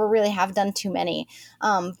U.S. I never really have done too many.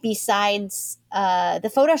 Besides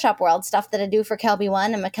the Photoshop World stuff that I do for Kelby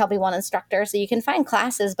One. I'm a Kelby One instructor, so you can find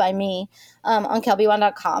classes by me on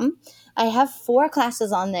kelby1.com. I have 4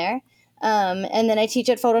 classes on there. And then I teach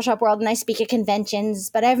at Photoshop World and I speak at conventions,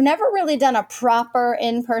 but I've never really done a proper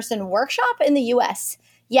in-person workshop in the U.S.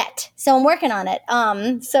 yet. So I'm working on it.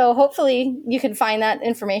 So hopefully you can find that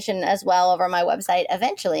information as well over my website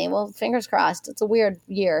eventually. Well, fingers crossed. It's a weird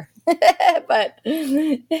year, but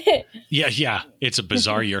yeah. It's a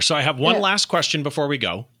bizarre year. So I have one last question before we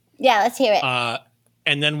go. Yeah, let's hear it.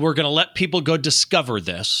 And then we're going to let people go discover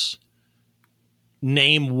this.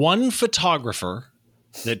 Name one photographer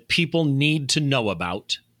that people need to know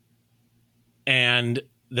about, and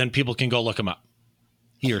then people can go look him up.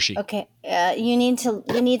 He or she. Okay. You need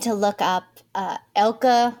to look up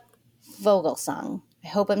Elke Vogelsong. I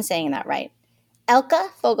hope I'm saying that right.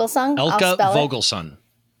 Elke Vogelsong. Elke Vogelsong.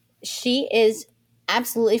 She is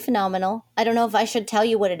absolutely phenomenal. I don't know if I should tell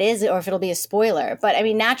you what it is or if it'll be a spoiler, but I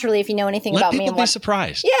mean, naturally, if you know anything about me, let people be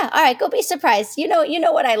surprised. Yeah, all right, go be surprised. You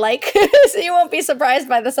know what I like, so you won't be surprised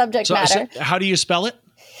by the subject matter. So how do you spell it?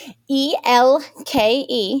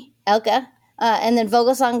 Elke, Elke, and then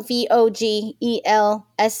Vogelsong, Vogelsang.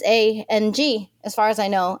 As far as I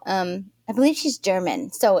know, I believe she's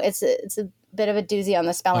German, so it's a bit of a doozy on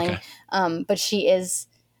the spelling. Okay. But she is.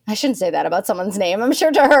 I shouldn't say that about someone's name. I'm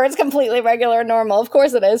sure to her it's completely regular and normal. Of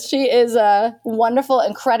course it is. She is wonderful,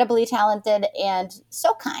 incredibly talented, and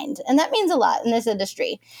so kind. And that means a lot in this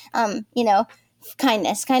industry.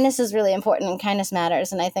 Kindness. Kindness is really important, and kindness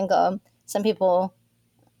matters. And I think some people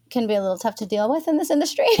can be a little tough to deal with in this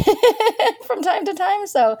industry from time to time.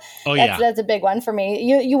 So that's a big one for me.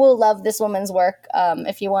 You will love this woman's work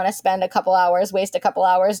if you want to spend waste a couple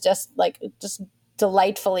hours just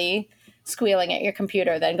delightfully squealing at your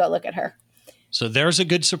computer, then go look at her. So there's a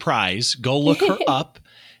good surprise. Go look her up.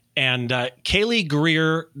 And Kaylee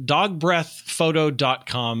Greer,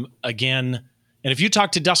 dogbreathphoto.com. Again, and if you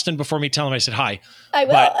talk to Dustin before me, tell him I said hi. I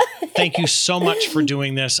will. But thank you so much for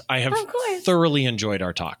doing this. I have thoroughly enjoyed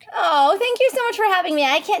our talk. Oh, thank you so much for having me.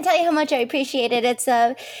 I can't tell you how much I appreciate it.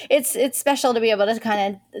 It's special to be able to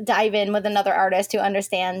kind of dive in with another artist who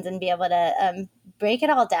understands and be able to break it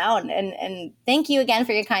all down. And thank you again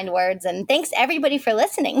for your kind words. And thanks everybody for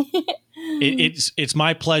listening. It's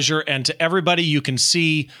my pleasure. And to everybody, you can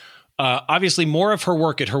see obviously more of her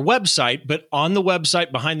work at her website, but on the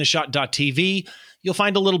website behindtheshot.tv, you'll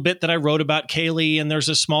find a little bit that I wrote about Kaylee, and there's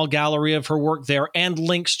a small gallery of her work there and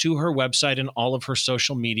links to her website and all of her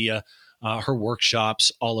social media, her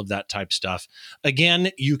workshops, all of that type stuff.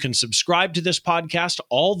 Again, you can subscribe to this podcast.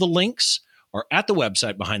 All the links are at the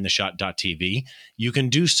website behindtheshot.tv. You can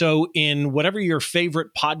do so in whatever your favorite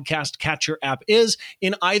podcast catcher app is,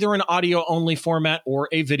 in either an audio-only format or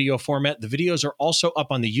a video format. The videos are also up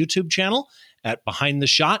on the YouTube channel at Behind the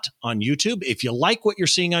Shot on YouTube. If you like what you're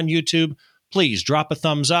seeing on YouTube, please drop a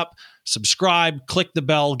thumbs up, subscribe, click the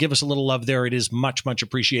bell, give us a little love there. It is much, much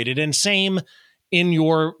appreciated. And same in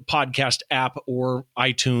your podcast app or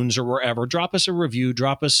iTunes or wherever. Drop us a review,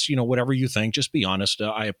 drop us, whatever you think. Just be honest.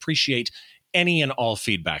 I appreciate any and all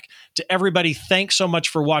feedback. To everybody, thanks so much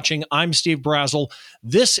for watching. I'm Steve Brazill.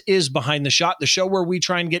 This is Behind the Shot, the show where we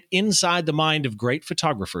try and get inside the mind of great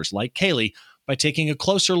photographers like Kaylee by taking a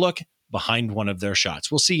closer look behind one of their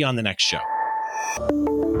shots. We'll see you on the next show.